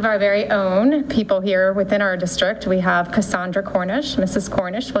then some of our very own people here within our district, we have Cassandra Cornish. Mrs.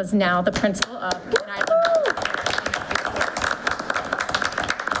 Cornish was now the principal of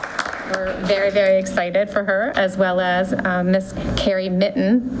We're very, very excited for her, as well as Miss Carrie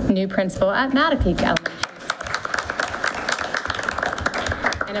Mitten, new principal at Mattapique Elementary.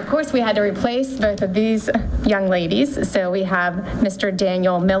 And of course, we had to replace both of these young ladies. So we have Mr.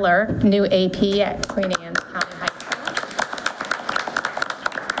 Daniel Miller, new AP at Queen Anne's County High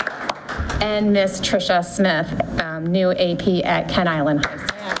School. And Miss Tricia Smith, new AP at Kent Island High School.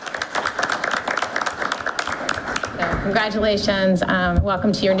 Congratulations.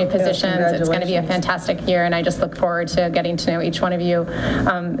 Welcome to your new positions. It's going to be a fantastic year, and I just look forward to getting to know each one of you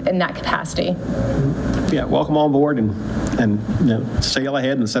in that capacity. Yeah, welcome on board, and you know, sail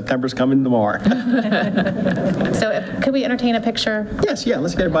ahead, and September's coming tomorrow. So could we entertain a picture? Yes, yeah,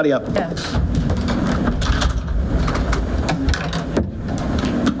 let's get everybody up. Yeah.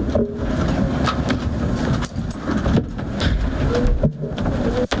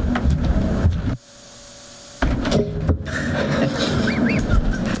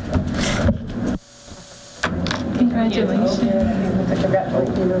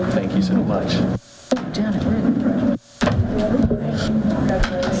 Thank you so much.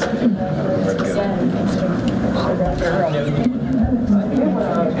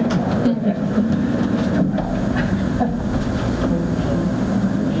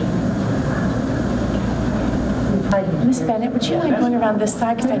 Miss Bennett, would you mind going around this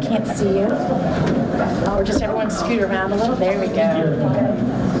side because I can't see you? Or just everyone scoot around a little? There we go.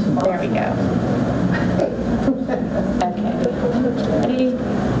 There we go. Okay. Ready?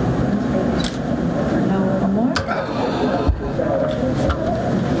 One more?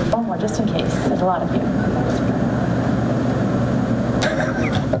 One more, just in case. There's a lot of you.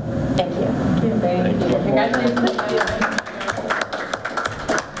 Thank you. Thank you. Congratulations.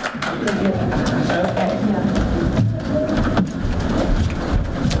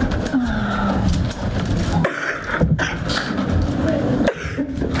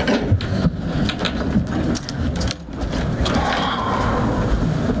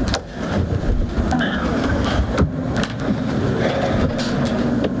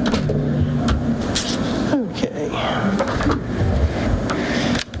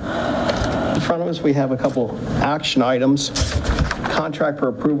 We have a couple action items. Contract for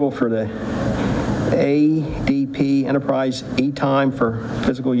approval for the ADP Enterprise E-Time for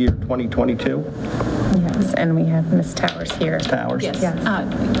fiscal year 2022. Yes, and we have Ms. Towers here. Towers. Yes.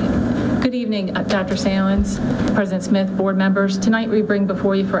 Good evening, Dr. Salins, President Smith, board members. Tonight we bring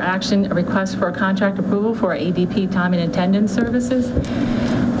before you for action a request for a contract approval for ADP time and attendance services.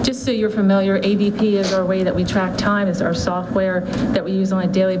 Just so you're familiar, ADP is our way that we track time. It's our software that we use on a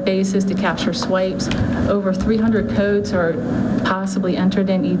daily basis to capture swipes. Over 300 codes are possibly entered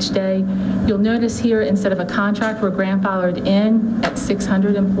in each day. You'll notice here, instead of a contract, we're grandfathered in at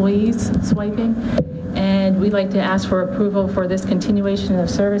 600 employees swiping. And we'd like to ask for approval for this continuation of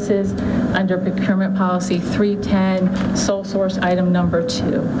services under procurement policy 310, sole source item number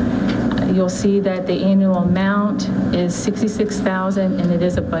 2. You'll see that the annual amount is $66,000, and it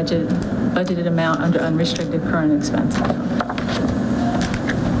is a budgeted amount under unrestricted current expense.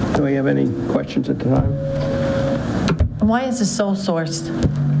 Do we have any questions at the time? Why is it sole sourced?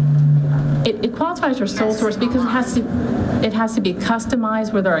 It qualifies for sole source because it has to be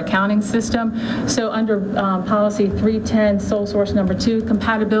customized with our accounting system. So under policy 310, sole source number 2,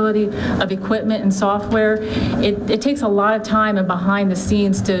 compatibility of equipment and software, it takes a lot of time and behind the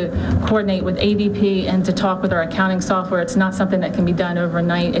scenes to coordinate with ADP and to talk with our accounting software. It's not something that can be done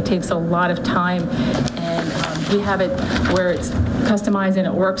overnight. It takes a lot of time, and we have it where it's customized and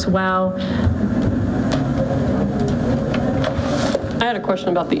it works well. I had a question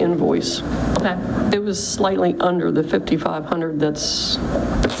about the invoice. Okay. It was slightly under the 5,500 that's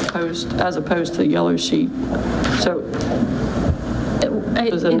proposed, as opposed to the yellow sheet. So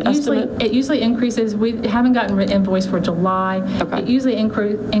is it an estimate? It usually increases. We haven't gotten an invoice for July. Okay. It usually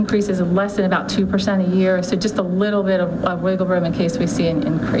increases less than about 2% a year, so just a little bit of wiggle room in case we see an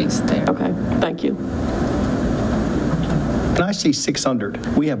increase there. Okay, thank you. And I see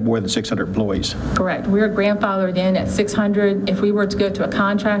 600. We have more than 600 employees. Correct. We're grandfathered in at 600. If we were to go to a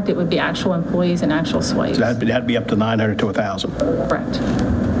contract, it would be actual employees and actual SWAs. So that'd be up to 900 to 1,000. Correct.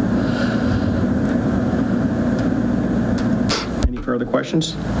 Any further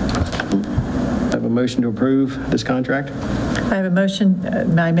questions? I have a motion to approve this contract. I have a motion,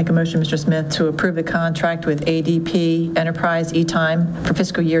 may I make a motion, Mr. Smith, to approve the contract with ADP Enterprise E-Time for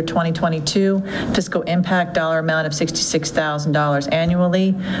fiscal year 2022, fiscal impact dollar amount of $66,000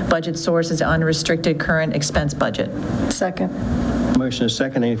 annually, budget source is unrestricted current expense budget. Second. Motion is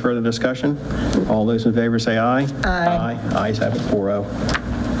second. Any further discussion? All those in favor say aye. Aye. Aye. Ayes have it, 4-0.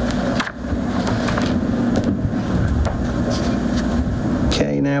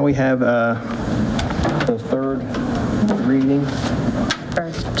 Okay, now we have the third reading.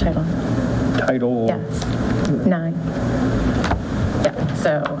 First, title. Title. Yes, 9. Yeah,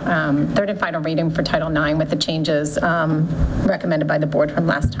 so third and final reading for Title 9 with the changes recommended by the board from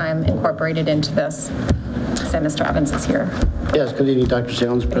last time incorporated into this. So Mr. Evans is here. Yes, good evening, Dr.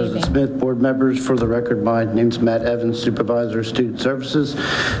 Salins, President Smith, board members. For the record, my name's Matt Evans, Supervisor, Student Services.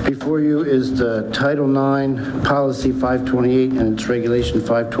 Before you is the Title IX Policy 528 and its Regulation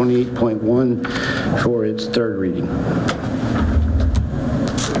 528.1 for its third reading.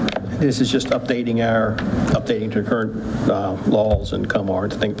 This is just updating to current laws and COMAR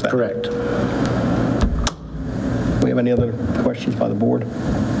and things like that. Correct. Do we have any other questions by the board?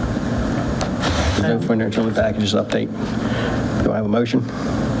 No financial packages update. Do I have a motion?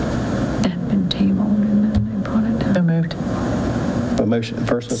 That had been tabled and then they brought it down. So moved. A motion,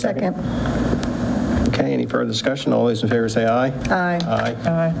 first and second? Okay, any further discussion? All those in favor say aye. Aye. Aye.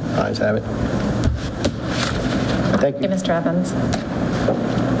 Aye. Ayes have it. Thank you. Mr. Evans.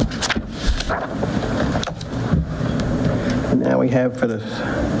 And now we have for the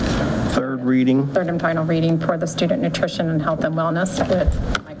third reading. Third and final reading for the Student Nutrition and Health and Wellness with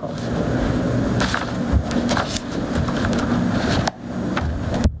Michael.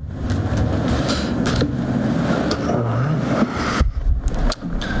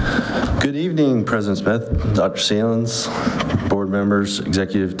 Good evening, President Smith, Dr. Salins, board members,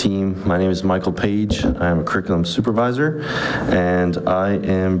 executive team. My name is Michael Page. I am a curriculum supervisor, and I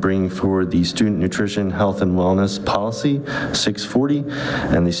am bringing forward the Student Nutrition, Health, and Wellness Policy 640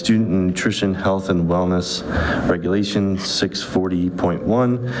 and the Student Nutrition, Health, and Wellness Regulation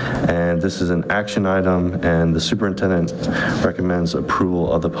 640.1. And this is an action item, and the superintendent recommends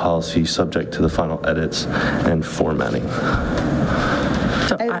approval of the policy subject to the final edits and formatting.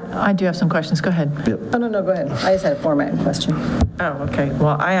 So I do have some questions. Go ahead. Yep. Oh, no, go ahead. I just had a formatting question. Oh, okay.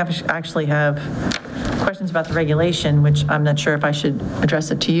 Well, I actually have questions about the regulation, which I'm not sure if I should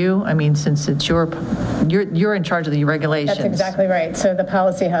address it to you. I mean, since it's you're in charge of the regulations. That's exactly right. So the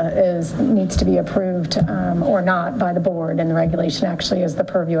policy needs to be approved or not by the board, and the regulation actually is the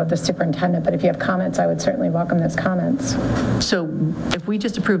purview of the superintendent. But if you have comments, I would certainly welcome those comments. So if we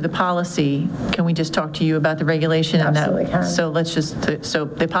just approve the policy, can we just talk to you about the regulation? Absolutely can. So let's just, so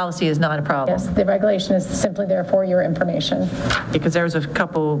the policy is not a problem? Yes, the regulation is simply there for your information. Because there was a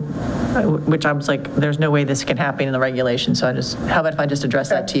couple, which I was like, there's no way this can happen in the regulation, so how about if I just address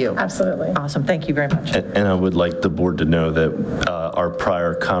that to you? Absolutely. Awesome, thank you very much. And I would like the board to know that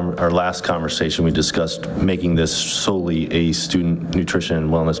our last conversation, we discussed making this solely a student nutrition and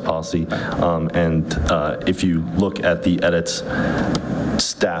wellness policy. And if you look at the edits,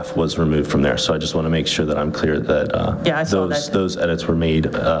 staff was removed from there. So I just want to make sure that I'm clear that Yeah, I saw that. those edits were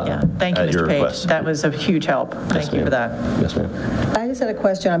made Thank you, at your Mr. Page. request. That was a huge help. Thank you for that. Yes, ma'am. I just had a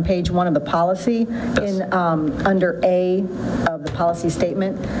question on page 1 of the policy, under A of the policy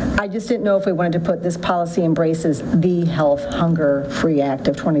statement. I just didn't know if we wanted to put this policy embraces the Health Hunger Free Act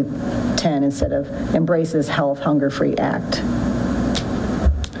of 2010 instead of embraces Health Hunger Free Act.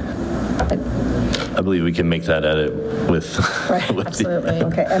 I believe we can make that edit with. Right, with absolutely.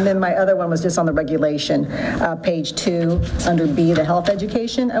 Okay, and then my other one was just on the regulation, page 2, under B, the health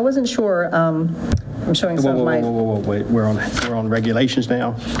education. I wasn't sure I'm showing some of my... Wait, we're on regulations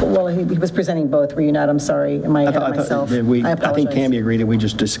now? Well, he was presenting both, were you not? I'm sorry, am I ahead of myself? I apologize. think Tammy agreed that we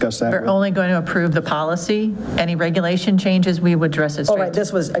just discussed that. We're only going to approve the policy. Any regulation changes, we would address it straight. Oh, right,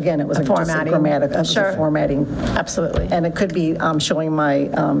 this was, again, it was A formatting. Sure. Formatting. Absolutely. And it could be showing my,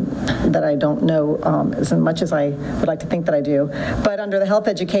 that I don't know as much as I would like to think that I do. But under the health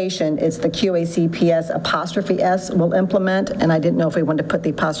education, it's the QACPS apostrophe S will implement, and I didn't know if we wanted to put the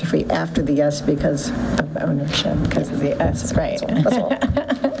apostrophe after the S because of ownership, because of the S. Right. That's all.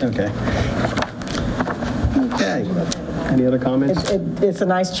 Okay. Okay. Any other comments? It's a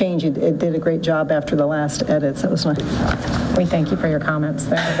nice change. It did a great job after the last edits. That was nice. We thank you for your comments.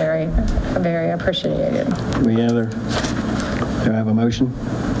 They're very, very appreciated. Do I have a motion?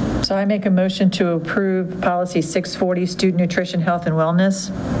 So I make a motion to approve policy 640, student nutrition, health, and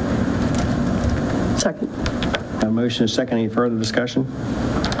wellness. Second. A motion is second. Any further discussion?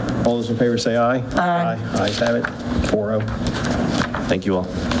 All those in favor say aye. Aye. Ayes have it. 4-0. Thank you all.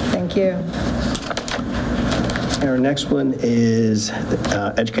 Thank you. Our next one is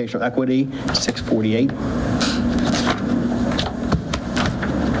educational equity, 648.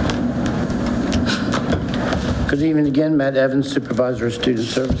 Good evening again, Matt Evans, Supervisor of Student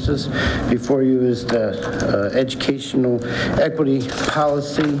Services. Before you is the Educational Equity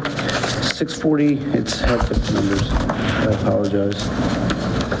Policy 640. It's had different numbers. I apologize.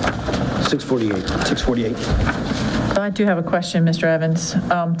 648. 648. I do have a question, Mr. Evans.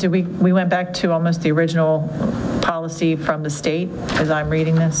 We went back to almost the original policy from the state as I'm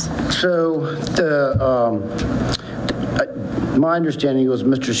reading this? So my understanding was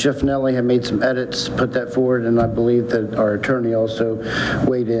Mr. Schiffnelli had made some edits, put that forward, and I believe that our attorney also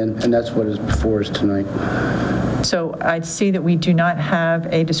weighed in, and that's what is before us tonight. So I see that we do not have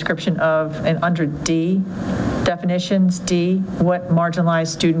a description of, and under D, definitions, D, what marginalized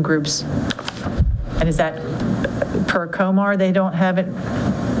student groups, and is that per COMAR, they don't have it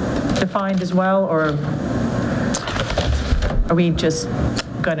defined as well, or are we just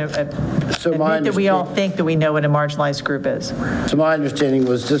going to admit that we all think that we know what a marginalized group is? So my understanding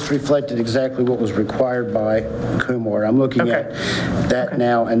was this reflected exactly what was required by COMAR. I'm looking at that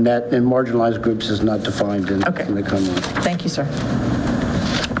now, and that in marginalized groups is not defined in the COMAR. Thank you, sir.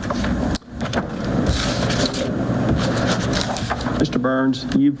 Mr. Burns,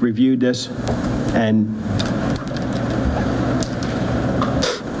 you've reviewed this, and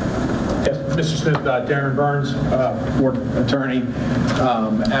Mr. Smith, Darren Burns, board attorney.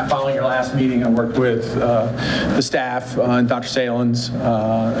 Following your last meeting, I worked with the staff and Dr. Salins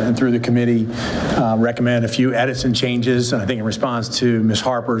and through the committee, recommend a few edits and changes. I think in response to Ms.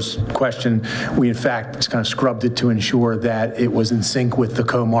 Harper's question, we in fact kind of scrubbed it to ensure that it was in sync with the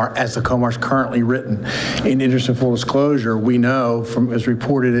COMAR as the COMAR is currently written. In interest of full disclosure, we know from, as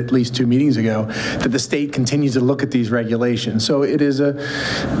reported at least 2 meetings ago, that the state continues to look at these regulations. So it is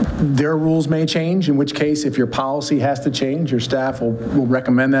their rules may change, in which case if your policy has to change, your staff will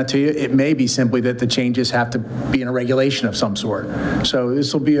recommend that to you. It may be simply that the changes have to be in a regulation of some sort. So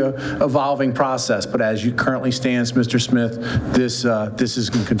this will be a evolving process, but as you currently stands, Mr. Smith, this is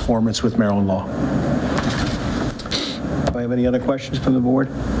in conformance with Maryland law. Do I have any other questions from the board?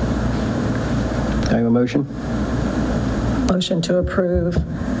 Do I have a motion? Motion to approve.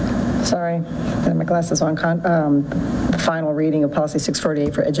 Sorry, I have my glasses on. The final reading of policy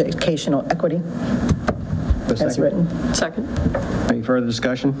 648 for educational equity as written. Second. Any further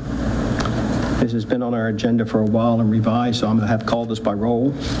discussion? This has been on our agenda for a while and revised, so I'm going to have to call this by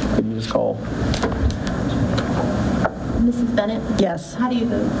roll. Could you just call? Mrs. Bennett? Yes. How do you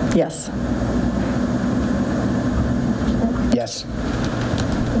vote? Yes. Yes.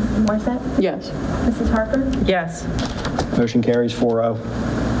 Mrs. Morissette? Yes. Mrs. Harper? Yes. Motion carries 4-0.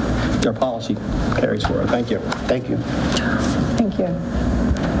 Our policy carries 4-0. Thank you. Thank you. Thank you.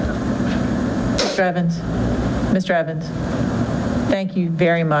 Mr. Evans. Mr. Evans, thank you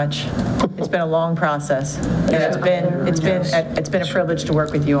very much. It's been a long process. And it's been a privilege to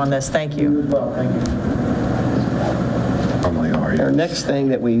work with you on this. Thank you. Thank you. Our next thing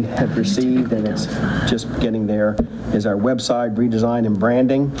that we have received, and it's just getting there, is our website redesign and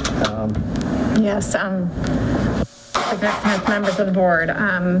branding. Yes, President Smith, members of the board,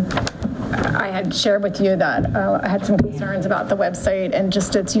 I had shared with you that I had some concerns about the website and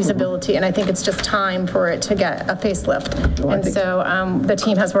just its usability, and I think it's just time for it to get a facelift. And so the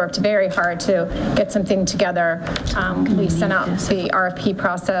team has worked very hard to get something together. We sent out the RFP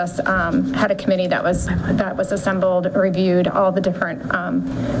process, had a committee that was assembled, reviewed all the different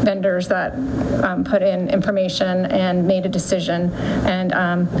vendors that put in information and made a decision. And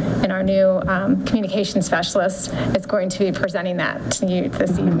our new communication specialist is going to be presenting that to you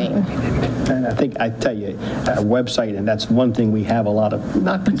this evening. And I tell you, our website, and that's one thing we have a lot of,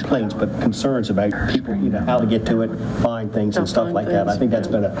 not complaints, but concerns about people, how to get to it, find things and stuff like that. I think that's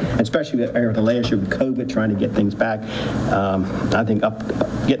been especially the last year with COVID, trying to get things back. I think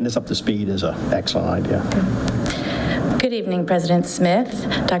getting this up to speed is an excellent idea. Good evening, President Smith,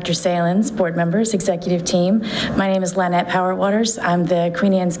 Dr. Salins, board members, executive team. My name is Lynette Powerwaters. I'm the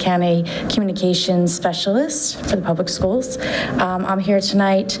Queen Anne's County Communications Specialist for the public schools. I'm here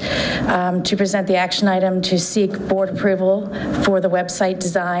tonight to present the action item to seek board approval for the website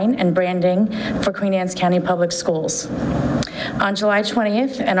design and branding for Queen Anne's County Public Schools. On July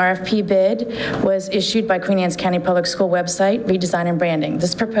 20th, an RFP bid was issued by Queen Anne's County Public School website, redesign and branding.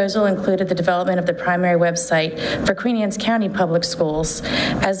 This proposal included the development of the primary website for Queen Anne's County Public Schools,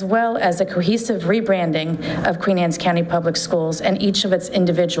 as well as a cohesive rebranding of Queen Anne's County Public Schools and each of its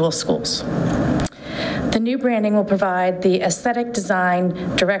individual schools. The new branding will provide the aesthetic design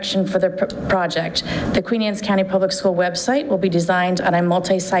direction for the project. The Queen Anne's County Public School website will be designed on a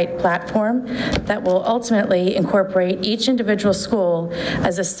multi-site platform that will ultimately incorporate each individual school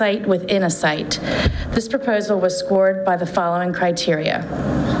as a site within a site. This proposal was scored by the following criteria: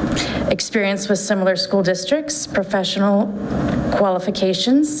 experience with similar school districts, professional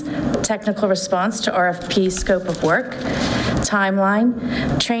qualifications, technical response to RFP scope of work, timeline,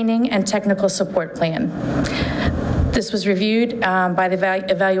 training, and technical support plan. This was reviewed by the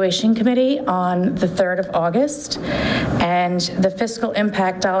Evaluation Committee on the 3rd of August, and the fiscal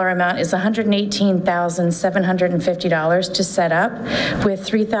impact dollar amount is $118,750 to set up, with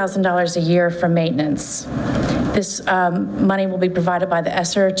 $3,000 a year for maintenance. This money will be provided by the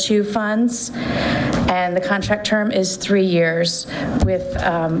ESSER 2 funds, and the contract term is 3 years with,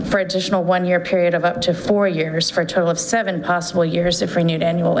 for additional 1-year period of up to 4 years, for a total of 7 possible years if renewed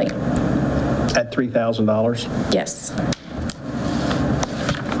annually. At $3,000? Yes.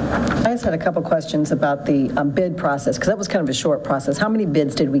 I just had a couple questions about the bid process, because that was kind of a short process. How many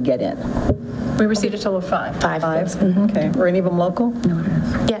bids did we get in? We received a total of 5. 5 bids. Mm-hmm. Okay. Were any of them local? No, it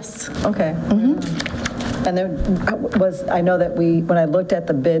is. Yes. Okay. Mm-hmm. And there was, I know that when I looked at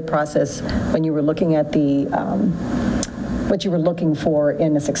the bid process, when you were looking at the, what you were looking for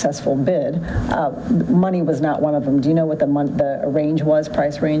in a successful bid, money was not one of them. Do you know what the range was,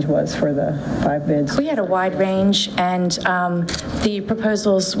 price range was for the 5 bids? We had a wide range, and the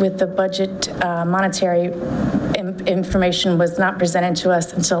proposals with the budget monetary information was not presented to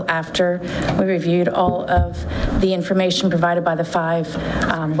us until after we reviewed all of the information provided by the 5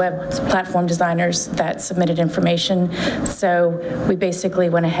 web platform designers that submitted information. So we basically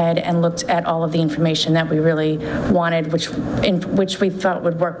went ahead and looked at all of the information that we really wanted, which we thought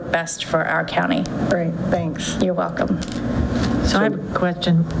would work best for our county. Great, thanks. You're welcome. So I have a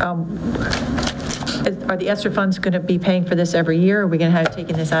question. Are the ESSER funds going to be paying for this every year, or are we going to have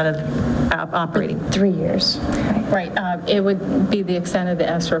taken this out of operating? 3 years. Right. It would be the extent of the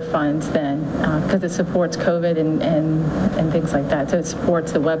ESSER funds then, because it supports COVID and things like that. So it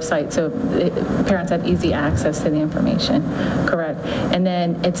supports the website, so parents have easy access to the information. Correct. And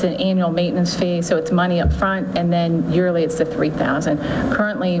then it's an annual maintenance fee, so it's money up front, and then yearly it's the $3,000.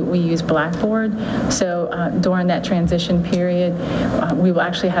 Currently, we use Blackboard, so during that transition period, we will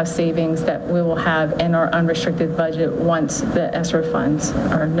actually have savings that we will have in our unrestricted budget once the ESSER funds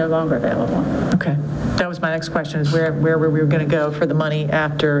are no longer available. Okay. That was my next question, is where we were going to go for the money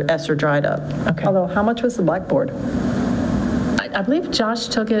after ESSER dried up. Okay. Although, how much was the Blackboard? I believe Josh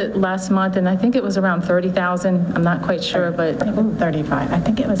took it last month, and I think it was around 30,000. I'm not quite sure, but 35. I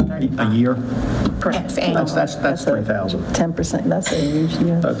think it was 35. A year? Correct. That's 3,000. 10%. That's a huge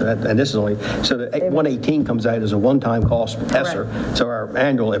deal. And this is only, so the 118 comes out as a one-time cost for ESSER. So our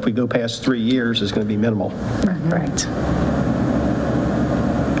annual, if we go past 3 years, is going to be minimal. Correct.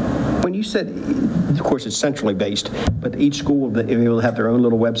 When you said, of course, it's centrally based, but each school will have their own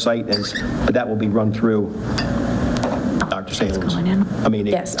little website, but that will be run through Dr. Salins.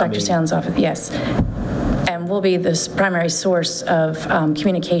 Yes, Dr. Salins' office, yes. And we'll be this primary source of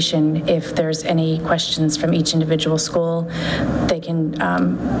communication. If there's any questions from each individual school, they can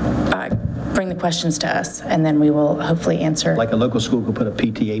bring the questions to us, and then we will hopefully answer. Like a local school could put a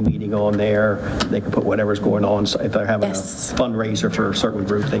PTA meeting on there. They could put whatever's going on. So if they're having a fundraiser for a certain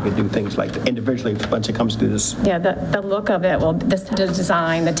group, they could do things like individually once it comes through this. Yeah, the look of it, the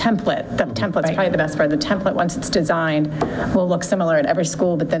design, the template's probably the best part. The template, once it's designed, will look similar at every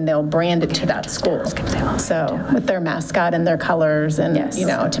school, but then they'll brand it to that school. So with their mascot and their colors and,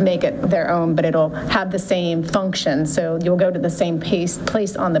 to make it their own, but it'll have the same function. So you'll go to the same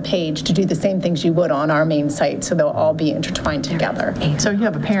place on the page to do the same things you would on our main site, so they'll all be intertwined together. So you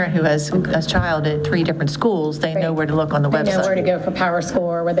have a parent who has a child at 3 different schools, they know where to look on the website. They know where to go for Power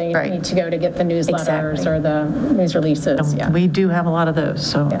Score store where they need to go to get the newsletters or the news releases. Yeah. We do have a lot of those,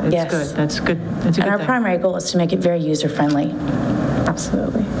 so it's Yes. good. That's good. That's a good And our thing. primary goal is to make it very user-friendly.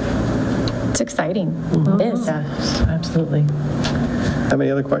 Absolutely. It's exciting. It is. Yes, absolutely. Have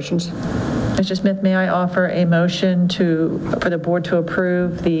any other questions? Mr. Smith, may I offer a motion for the board to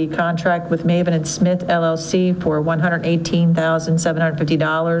approve the contract with Maven and Smith LLC for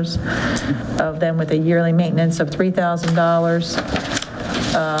 $118,750, of them with a yearly maintenance of $3,000,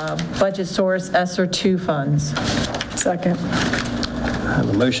 budget source ESSER 2 funds. Second. I have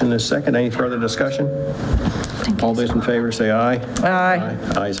a motion and a second. Any further discussion? All those in favor say aye. Aye.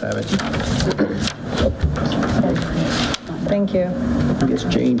 Ayes have it. Thank you. I guess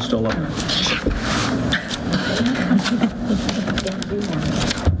Jane's still up.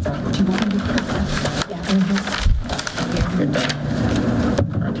 You're done.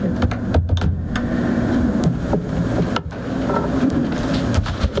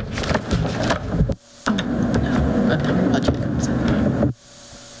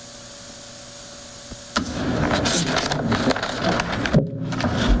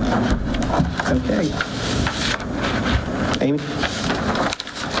 Okay. Amy?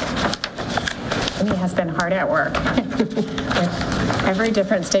 Amy has been hard at work with every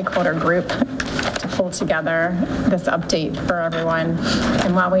different stakeholder group to pull together this update for everyone.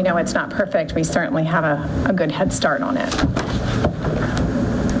 And while we know it's not perfect, we certainly have a good head start on it.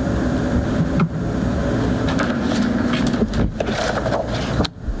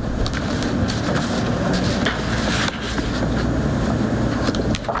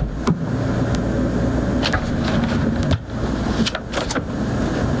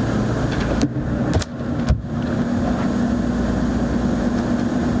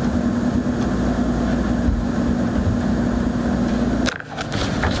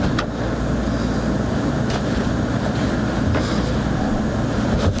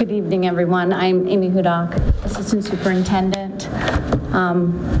 Good evening, everyone. I'm Amy Hudak, Assistant Superintendent.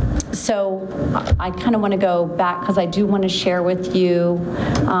 So I kind of want to go back because I do want to share with you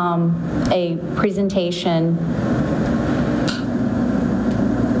a presentation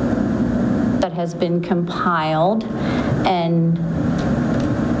that has been compiled, and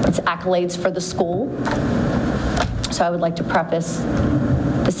it's accolades for the school. So I would like to preface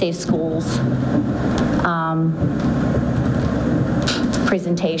the Safe Schools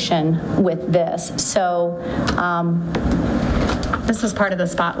presentation with this. So this was part of the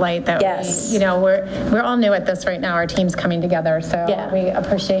spotlight that we're all new at this right now. Our team's coming together, so we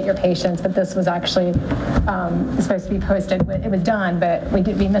appreciate your patience. But this was actually supposed to be posted. It was done, but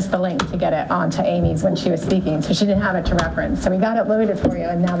we missed the link to get it onto Amy's when she was speaking, so she didn't have it to reference. So we got it loaded for you,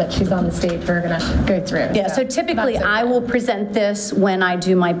 and now that she's on the stage, we're going to go through. Yeah. So typically, I will present this when I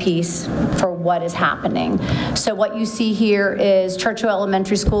do my piece for what is happening. So what you see here is Churchill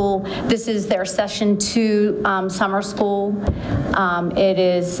Elementary School. This is their session 2 summer school. It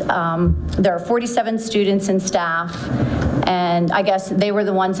is, there are 47 students and staff, and I guess they were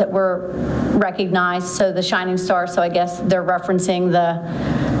the ones that were recognized, so the shining star, so I guess they're referencing the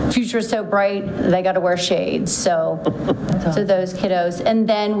future is so bright, they got to wear shades, so those kiddos. And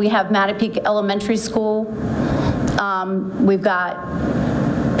then we have Mattapique Elementary School. We've got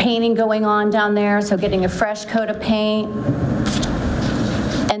painting going on down there, so getting a fresh coat of paint.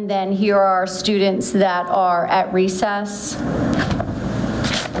 And then here are students that are at recess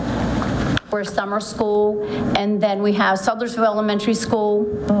for summer school. And then we have Sudlersville Elementary School.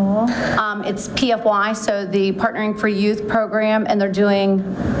 It's PFY, so the Partnering for Youth program, and they're doing,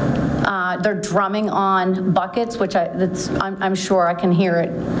 they're drumming on buckets, which I'm sure I can hear it.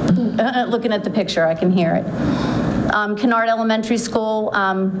 Looking at the picture, I can hear it. Kennard Elementary School,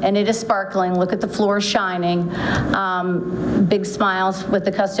 and it is sparkling. Look at the floor shining. Big smiles with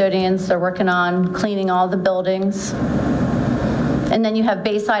the custodians. They're working on cleaning all the buildings. And then you have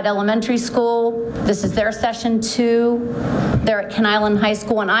Bayside Elementary School. This is their session 2. They're at Ken Island High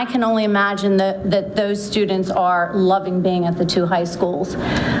School, and I can only imagine that those students are loving being at the 2 high schools.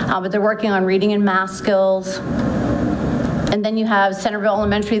 But they're working on reading and math skills. And then you have Centerville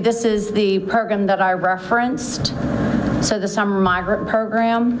Elementary. This is the program that I referenced, so the summer migrant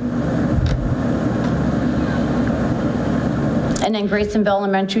program. And then Graysonville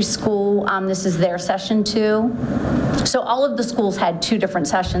Elementary School, this is their session 2. So all of the schools had 2 different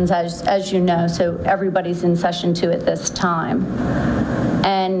sessions, as you know, so everybody's in session 2 at this time.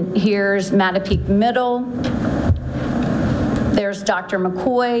 And here's Mattapique Middle. There's Dr.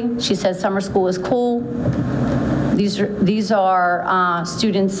 McCoy. She says summer school is cool. These are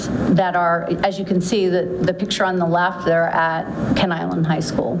students that are, as you can see, the picture on the left, they're at Ken Island High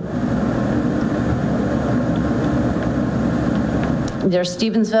School. There's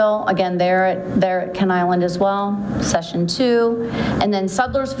Stevensville, again, they're at Ken Island as well, session 2. And then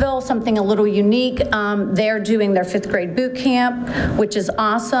Sudlersville, something a little unique. They're doing their 5th grade boot camp, which is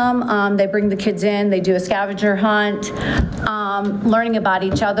awesome. They bring the kids in, they do a scavenger hunt, learning about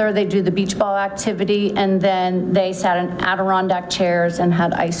each other. They do the beach ball activity, and then they sat in Adirondack chairs and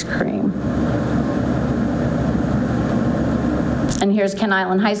had ice cream. And here's Ken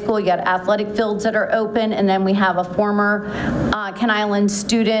Island High School. You got athletic fields that are open, and then we have a former Ken Island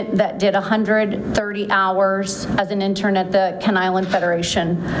student that did 130 hours as an intern at the Ken Island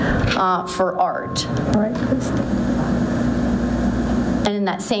Federation for art. All right, Kristen. And in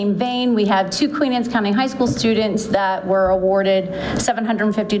that same vein, we have 2 Queen Anne's County High School students that were awarded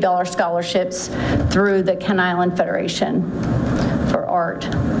 $750 scholarships through the Ken Island Federation for art.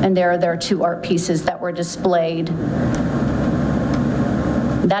 And there are 2 art pieces that were displayed.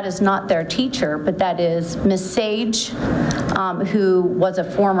 That is not their teacher, but that is Miss Sage, who was a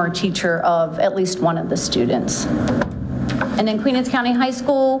former teacher of at least one of the students. And then Queen Anne's County High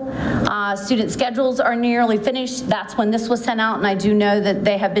School, student schedules are nearly finished. That's when this was sent out, and I do know that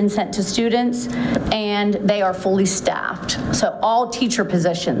they have been sent to students, and they are fully staffed. So all teacher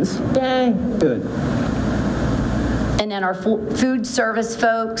positions. Yay. Good. And then our food service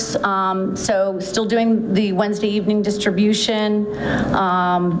folks, so still doing the Wednesday evening distribution,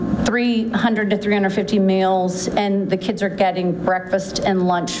 300 to 350 meals, and the kids are getting breakfast and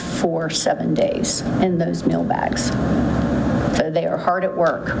lunch for 7 days in those meal bags. So they are hard at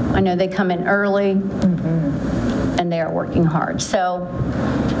work. I know they come in early, and they are working hard. So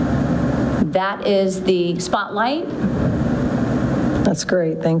that is the spotlight. That's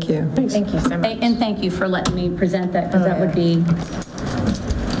great, thank you. Thank you so much. And thank you for letting me present that, because that would be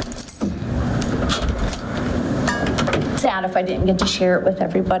sad if I didn't get to share it with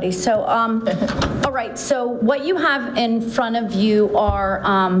everybody. So, all right, so what you have in front of you are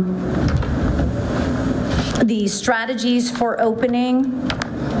the strategies for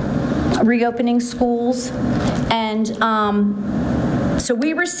reopening schools. And so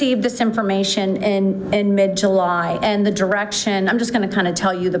we received this information in mid-July, and the direction, I'm just going to kind of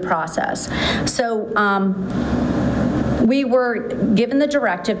tell you the process. So we were given the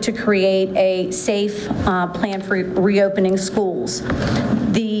directive to create a safe plan for reopening schools.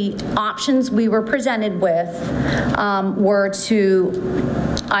 The options we were presented with were to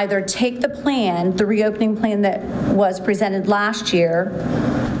either take the plan, the reopening plan that was presented last year,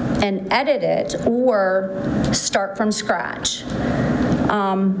 and edit it, or start from scratch.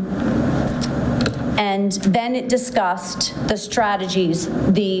 And then it discussed the strategies,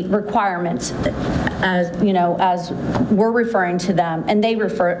 the requirements, as we're referring to them, and they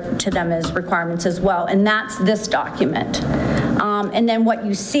refer to them as requirements as well, and that's this document. And then what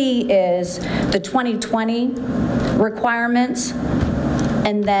you see is the 2020 requirements,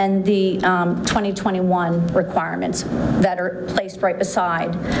 and then the 2021 requirements that are placed right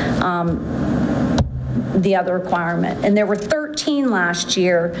beside the other requirement. And there were 13 last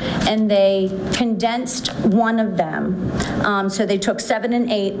year, and they condensed one of them. So they took 7 and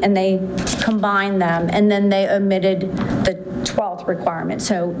 8 and they combined them, and then they omitted the 12th requirement.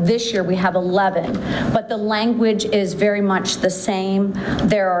 So this year we have 11, but the language is very much the same.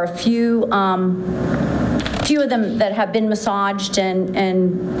 There are a few of them that have been massaged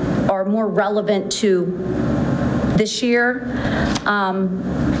and are more relevant to this year,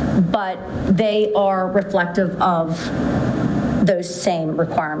 but they are reflective of those same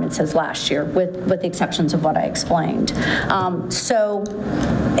requirements as last year, with the exceptions of what I explained. So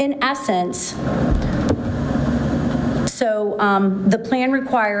in essence, the plan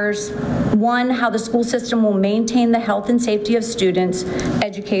requires, 1, how the school system will maintain the health and safety of students,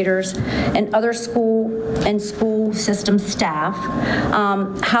 educators, and other school system staff,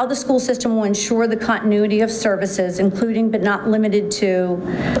 how the school system will ensure the continuity of services, including but not limited to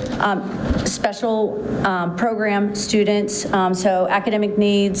special program students, so academic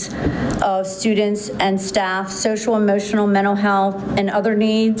needs of students and staff, social, emotional, mental health, and other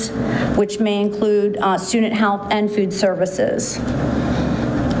needs, which may include student health and food services.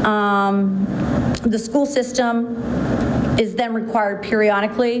 The school system is then required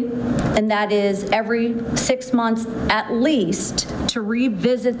periodically, and that is every 6 months at least, to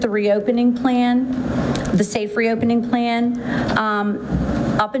revisit the reopening plan, the safe reopening plan,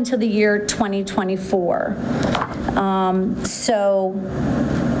 up until the year 2024.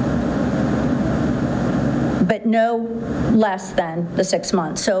 but no less than the 6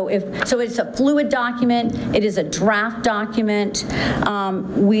 months. So it's a fluid document. It is a draft document.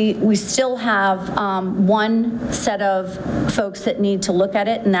 We still have one set of folks that need to look at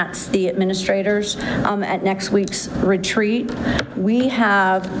it, and that's the administrators at next week's retreat. We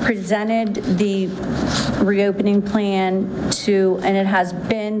have presented the reopening plan and it has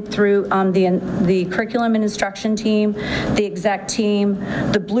been through the curriculum and instruction team, the exec team,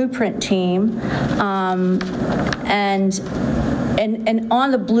 the blueprint team, and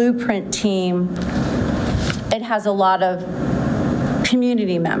on the blueprint team, it has a lot of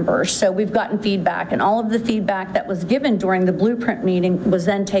community members. So we've gotten feedback, and all of the feedback that was given during the blueprint meeting was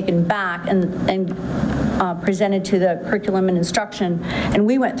then taken back and presented to the curriculum and instruction, and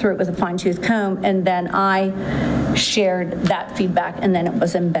we went through it with a fine-tooth comb, and then I shared that feedback, and then it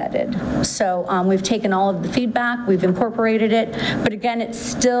was embedded. So we've taken all of the feedback, we've incorporated it, but again, it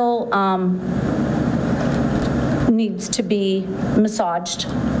still needs to be massaged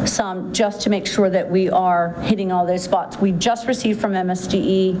some just to make sure that we are hitting all those spots. We just received from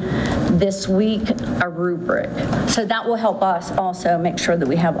MSDE this week a rubric. So that will help us also make sure that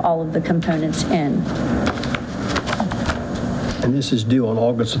we have all of the components in. And this is due on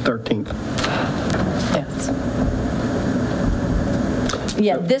August the 13th. Yes.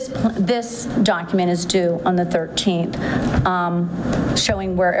 Yeah, this document is due on the 13th,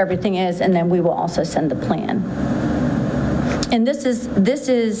 showing where everything is, and then we will also send the plan. And this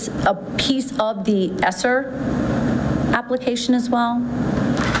is a piece of the ESSER application as well.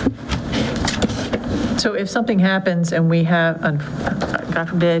 So if something happens and we have, God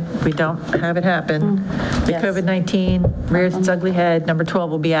forbid, we don't have it happen, the COVID-19 rears its ugly head, number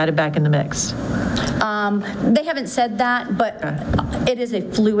 12 will be added back in the mix. They haven't said that, but it is a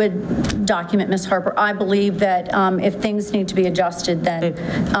fluid document, Ms. Harper. I believe that if things need to be adjusted, then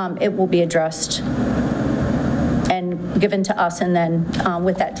it will be addressed and given to us, and then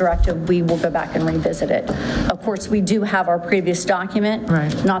with that directive, we will go back and revisit it. Of course, we do have our previous document.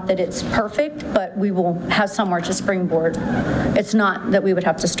 Right. Not that it's perfect, but we will have somewhere to springboard. It's not that we would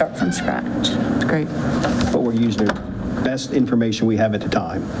have to start from scratch. Great. But we're using the best information we have at the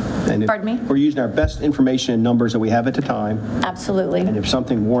time. And Pardon me? We're using our best information and numbers that we have at the time. Absolutely. And if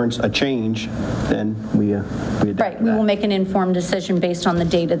something warrants a change, then we adapt. Right. We will make an informed decision based on the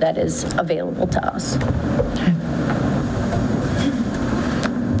data that is available to us.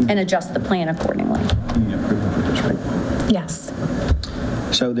 And adjust the plan accordingly. You need approval for this, right? Yes.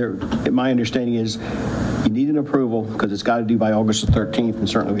 So my understanding is you need an approval because it's got to do by August the 13th, and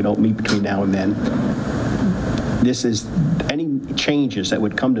certainly we don't meet between now and then. This is any changes that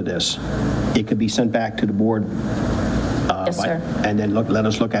would come to this, it could be sent back to the board. Yes, sir. And then let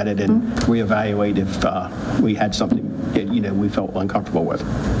us look at it and reevaluate if we had something that, we felt uncomfortable with.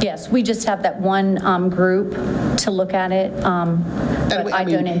 Yes, we just have that one group to look at it. But I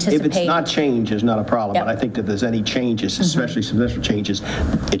don't anticipate. If it's not changed, it's not a problem. Yep. But I think that there's any changes, especially substantial changes,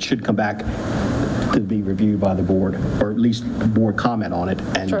 it should come back to be reviewed by the board, or at least the board comment on it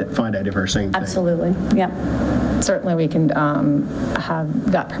and find out if we're saying thing. Absolutely, yeah. Certainly we can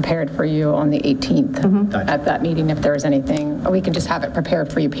have that prepared for you on the 18th at that meeting if there's anything. Or we can just have it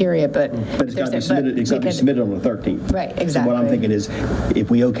prepared for you, period. But it's got to be submitted, submitted on the 13th. Right, exactly. So what I'm thinking is, if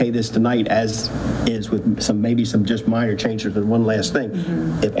we okay this tonight as is with maybe some just minor changes, and one last thing,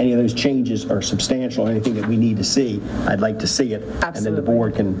 if any of those changes are substantial, anything that we need to see, I'd like to see it. Absolutely. And then the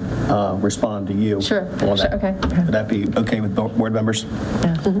board can respond to you. Sure. On that. Okay. Would that be okay with board members?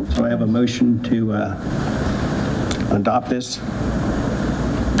 Yeah. So I have a motion to adopt this.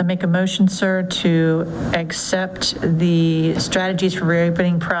 I make a motion, sir, to accept the strategies for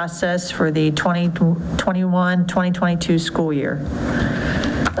reopening process for the 2021-2022 school year.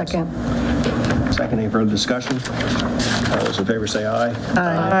 Second. Second, any further discussion? All those in favor say aye.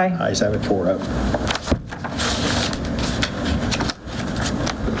 Aye. Ayes have it, 4-0.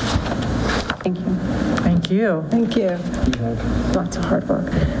 Thank you. Thank you. Thank you. Lots of hard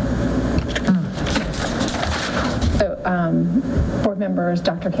work. So, board members,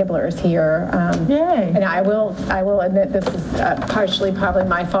 Dr. Kibler is here. Yay. And I will admit this is partially probably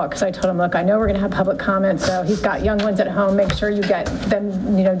my fault because I told him, look, I know we're going to have public comment, so he's got young ones at home. Make sure you get them,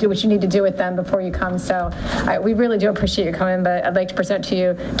 do what you need to do with them before you come. So we really do appreciate you coming, but I'd like to present to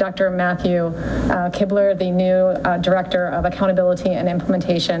you Dr. Matthew Kibler, the new Director of Accountability and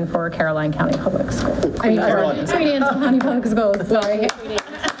Implementation for Caroline County Public Schools. Queen Anne's County Public Schools, sorry.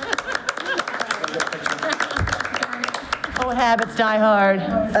 Old habits die hard.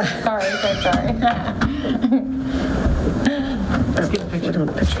 Sorry, so sorry. Let's get a picture. We're doing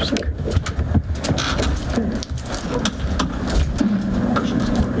the pictures here.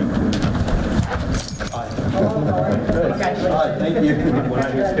 Thank you.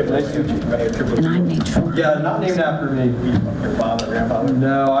 And I made sure. Yeah, not named after me. Your father, grandfather?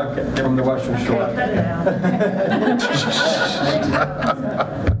 No, I'm from the Western Shore. There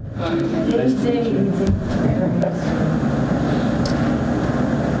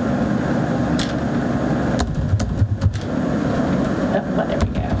we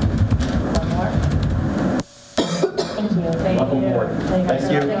go. One more. Thank you. Welcome aboard. Thank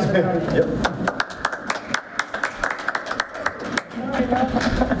you. Yep.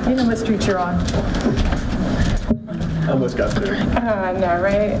 You know what street you're on. Almost got there. I know,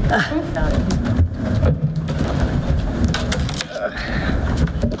 right?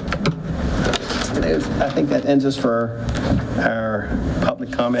 I think that ends us for our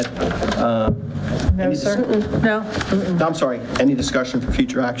public comment. No, sir. No. No, I'm sorry. Any discussion for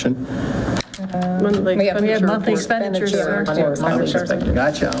future action? We have monthly expenditures, sir.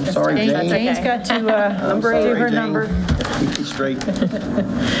 Gotcha. I'm sorry, Jane. Jane's got to do her number. Keep me straight.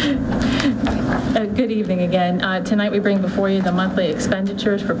 Good evening again. Tonight we bring before you the monthly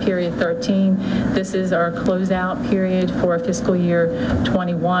expenditures for period 13. This is our closeout period for fiscal year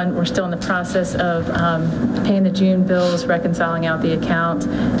 21. We're still in the process of paying the June bills, reconciling out the account,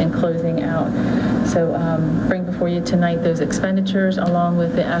 and closing out. So bring before you tonight those expenditures along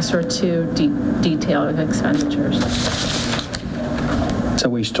with the ESSER 2 detail of expenditures. So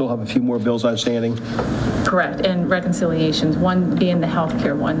we still have a few more bills outstanding? Correct, and reconciliations, one being the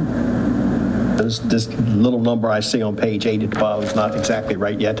healthcare one. This little number I see on page 8 at 12 is not exactly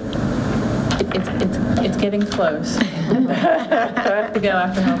right yet. It's getting close. To go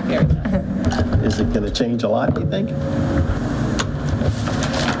after healthcare. Is it going to change a lot, do you think?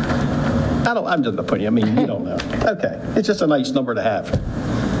 I'm just putting, you don't know. Okay, it's just a nice number to have.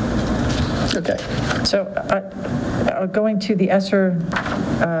 Okay. So going to the ESSER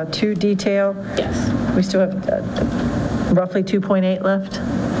 2 detail. Yes. We still have roughly 2.8 left?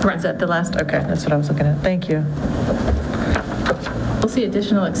 Correct. Is that the last? Okay, that's what I was looking at. Thank you. We'll see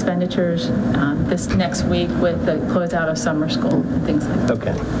additional expenditures this next week with the closeout of summer school and things like that.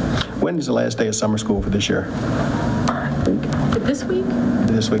 Okay. When is the last day of summer school for this year? This week?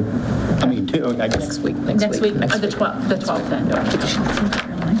 This week. I guess. Next week. The 12th then.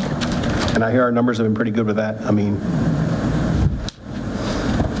 And I hear our numbers have been pretty good with that.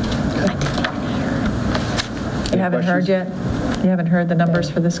 You haven't heard yet? You haven't heard the numbers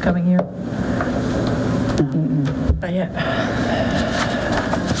for this coming year? Not yet.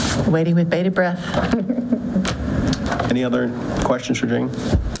 Waiting with bated breath. Any other questions for Jane?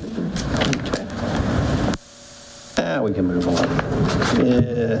 We can move on.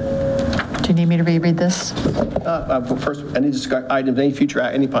 Do you need me to reread this? First, any items, any future,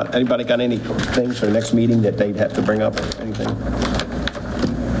 anybody got any things for the next meeting that they'd have to bring up? Anything?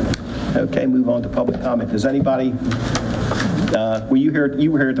 Okay, move on to public comment. Does anybody, were you here?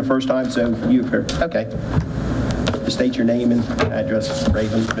 You were here the first time, so you've heard. Okay. State your name and address,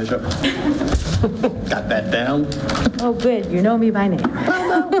 Raven Bishop. Got that down? Oh, good. You know me by name.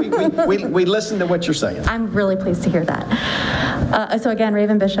 Well, no, we listen to what you're saying. I'm really pleased to hear that. So again,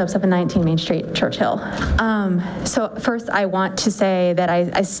 Raven Bishop, 719 Main Street, Churchill. So first, I want to say that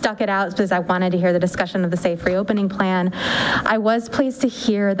I stuck it out because I wanted to hear the discussion of the safe reopening plan. I was pleased to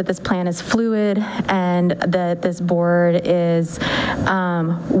hear that this plan is fluid and that this board is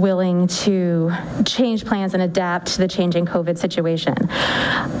willing to change plans and adapt to the changing COVID situation.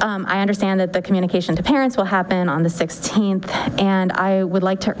 I understand that the communication to parents will happen on the 16th, and I would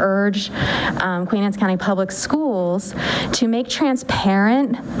like to urge Queen Anne's County Public Schools to make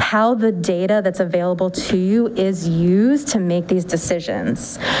transparent how the data that's available to you is used to make these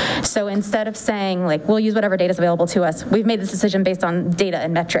decisions. So instead of saying, like, we'll use whatever data is available to us, we've made this decision based on data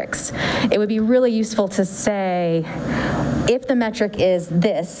and metrics. It would be really useful to say, if the metric is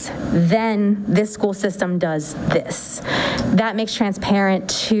this, then this school system does this. That makes transparent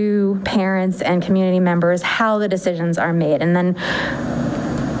to parents and community members how the decisions are made. And then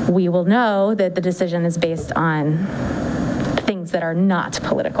we will know that the decision is based on things that are not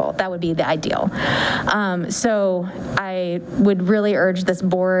political. That would be the ideal. So I would really urge this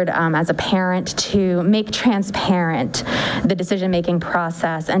board as a parent to make transparent the decision-making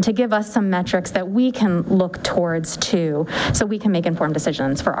process and to give us some metrics that we can look towards too, so we can make informed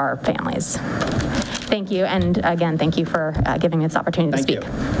decisions for our families. Thank you, and again, thank you for giving me this opportunity to speak.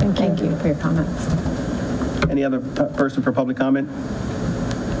 Thank you for your comments. Any other person for public comment?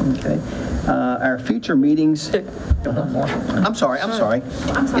 Okay. Our future meetings. I'm sorry. I'm sorry.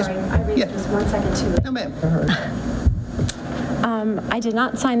 Yes. I raised just 1 second too. No, ma'am. I did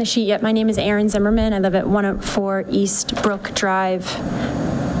not sign the sheet yet. My name is Erin Zimmerman. I live at 104 East Brook Drive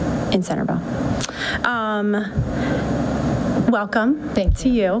in Centerville. welcome to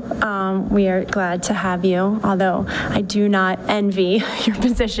you. We are glad to have you, although I do not envy your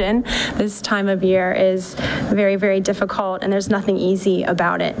position. This time of year is very, very difficult, and there's nothing easy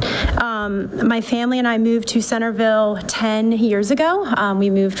about it. My family and I moved to Centerville 10 years ago. We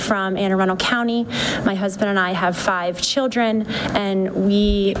moved from Anne Arundel County. My husband and I have 5 children, and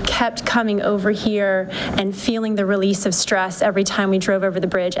we kept coming over here and feeling the release of stress every time we drove over the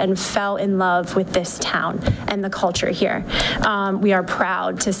bridge and fell in love with this town and the culture here. We are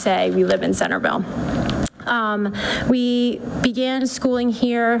proud to say we live in Centerville. We began schooling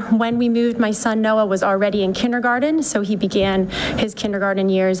here when we moved. My son Noah was already in kindergarten, so he began his kindergarten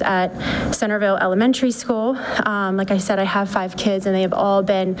years at Centerville Elementary School. Like I said, I have 5 kids, and they have all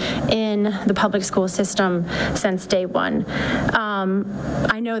been in the public school system since day one.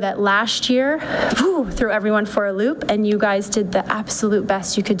 I know that last year threw everyone for a loop, and you guys did the absolute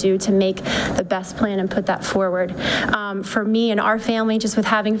best you could do to make the best plan and put that forward. For me and our family, just with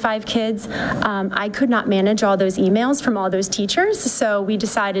having 5 kids, I could not manage all those emails from all those teachers, so we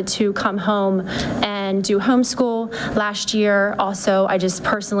decided to come home and do homeschool. Last year, also, I just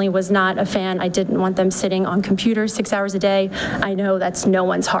personally was not a fan. I didn't want them sitting on computers 6 hours a day. I know that's no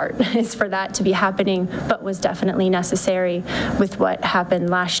one's heart is for that to be happening, but was definitely necessary with what happened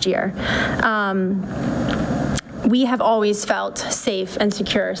last year. We have always felt safe and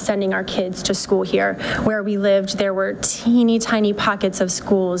secure sending our kids to school here. Where we lived, there were teeny tiny pockets of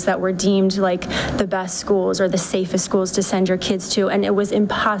schools that were deemed like the best schools or the safest schools to send your kids to, and it was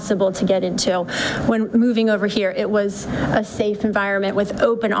impossible to get into. When moving over here, it was a safe environment with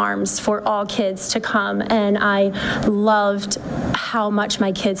open arms for all kids to come, and I loved how much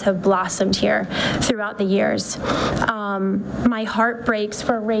my kids have blossomed here throughout the years. My heart breaks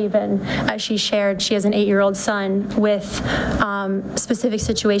for Raven, as she shared. She has an 8-year-old son with specific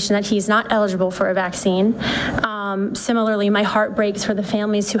situation that he's not eligible for a vaccine. Similarly, my heart breaks for the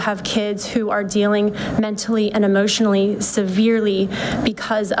families who have kids who are dealing mentally and emotionally severely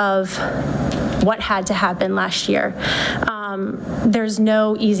because of what had to happen last year. There's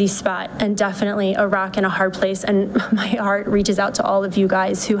no easy spot, and definitely a rock and a hard place, and my heart reaches out to all of you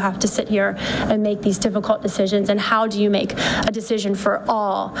guys who have to sit here and make these difficult decisions. And how do you make a decision for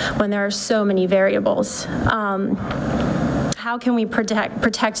all when there are so many variables? How can we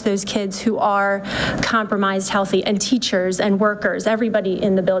protect those kids who are compromised healthy, and teachers and workers, everybody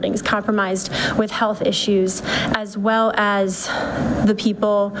in the building is compromised with health issues, as well as the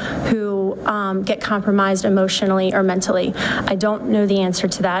people who get compromised emotionally or mentally? I don't know the answer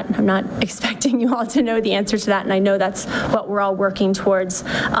to that. I'm not expecting you all to know the answer to that, and I know that's what we're all working towards.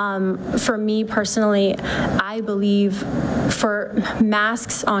 For me personally, I believe for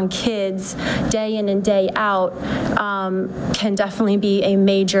masks on kids day in and day out can definitely be a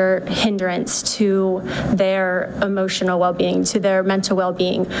major hindrance to their emotional well-being, to their mental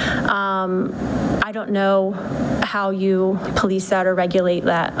well-being. I don't know how you police that or regulate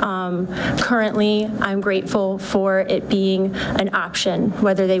that. Currently, I'm grateful for it being an option,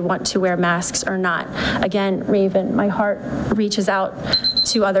 whether they want to wear masks or not. Again, Raven, my heart reaches out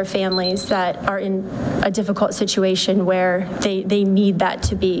to other families that are in a difficult situation where they need that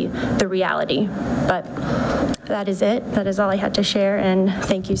to be the reality. But that is it. That is all I had to share, and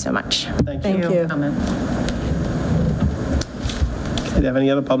thank you so much. Thank you. Do you have any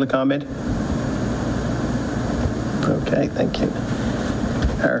other public comment? Okay, thank you.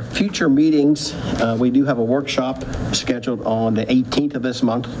 Our future meetings, we do have a workshop scheduled on the 18th of this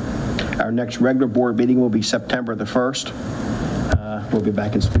month. Our next regular board meeting will be September the 1st. We'll be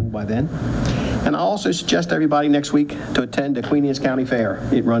back in school by then. And I also suggest everybody next week to attend the Queen Anne's County Fair.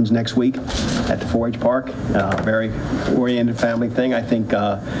 It runs next week at the 4-H Park. Very oriented family thing. I think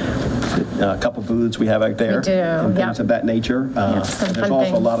a couple booths we have out there. We do, and things of that nature. There's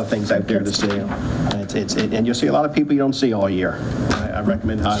also a lot of things out there to see. And you'll see a lot of people you don't see all year. I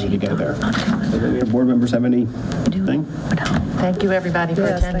recommend highly to go there. Do any board members have anything? Thank you, everybody, for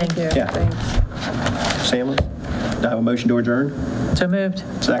attending. Thank you. Yeah. Salem, do I have a motion to adjourn? So moved.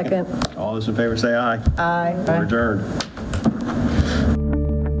 Second. All those in favor say aye. Aye. We're adjourned.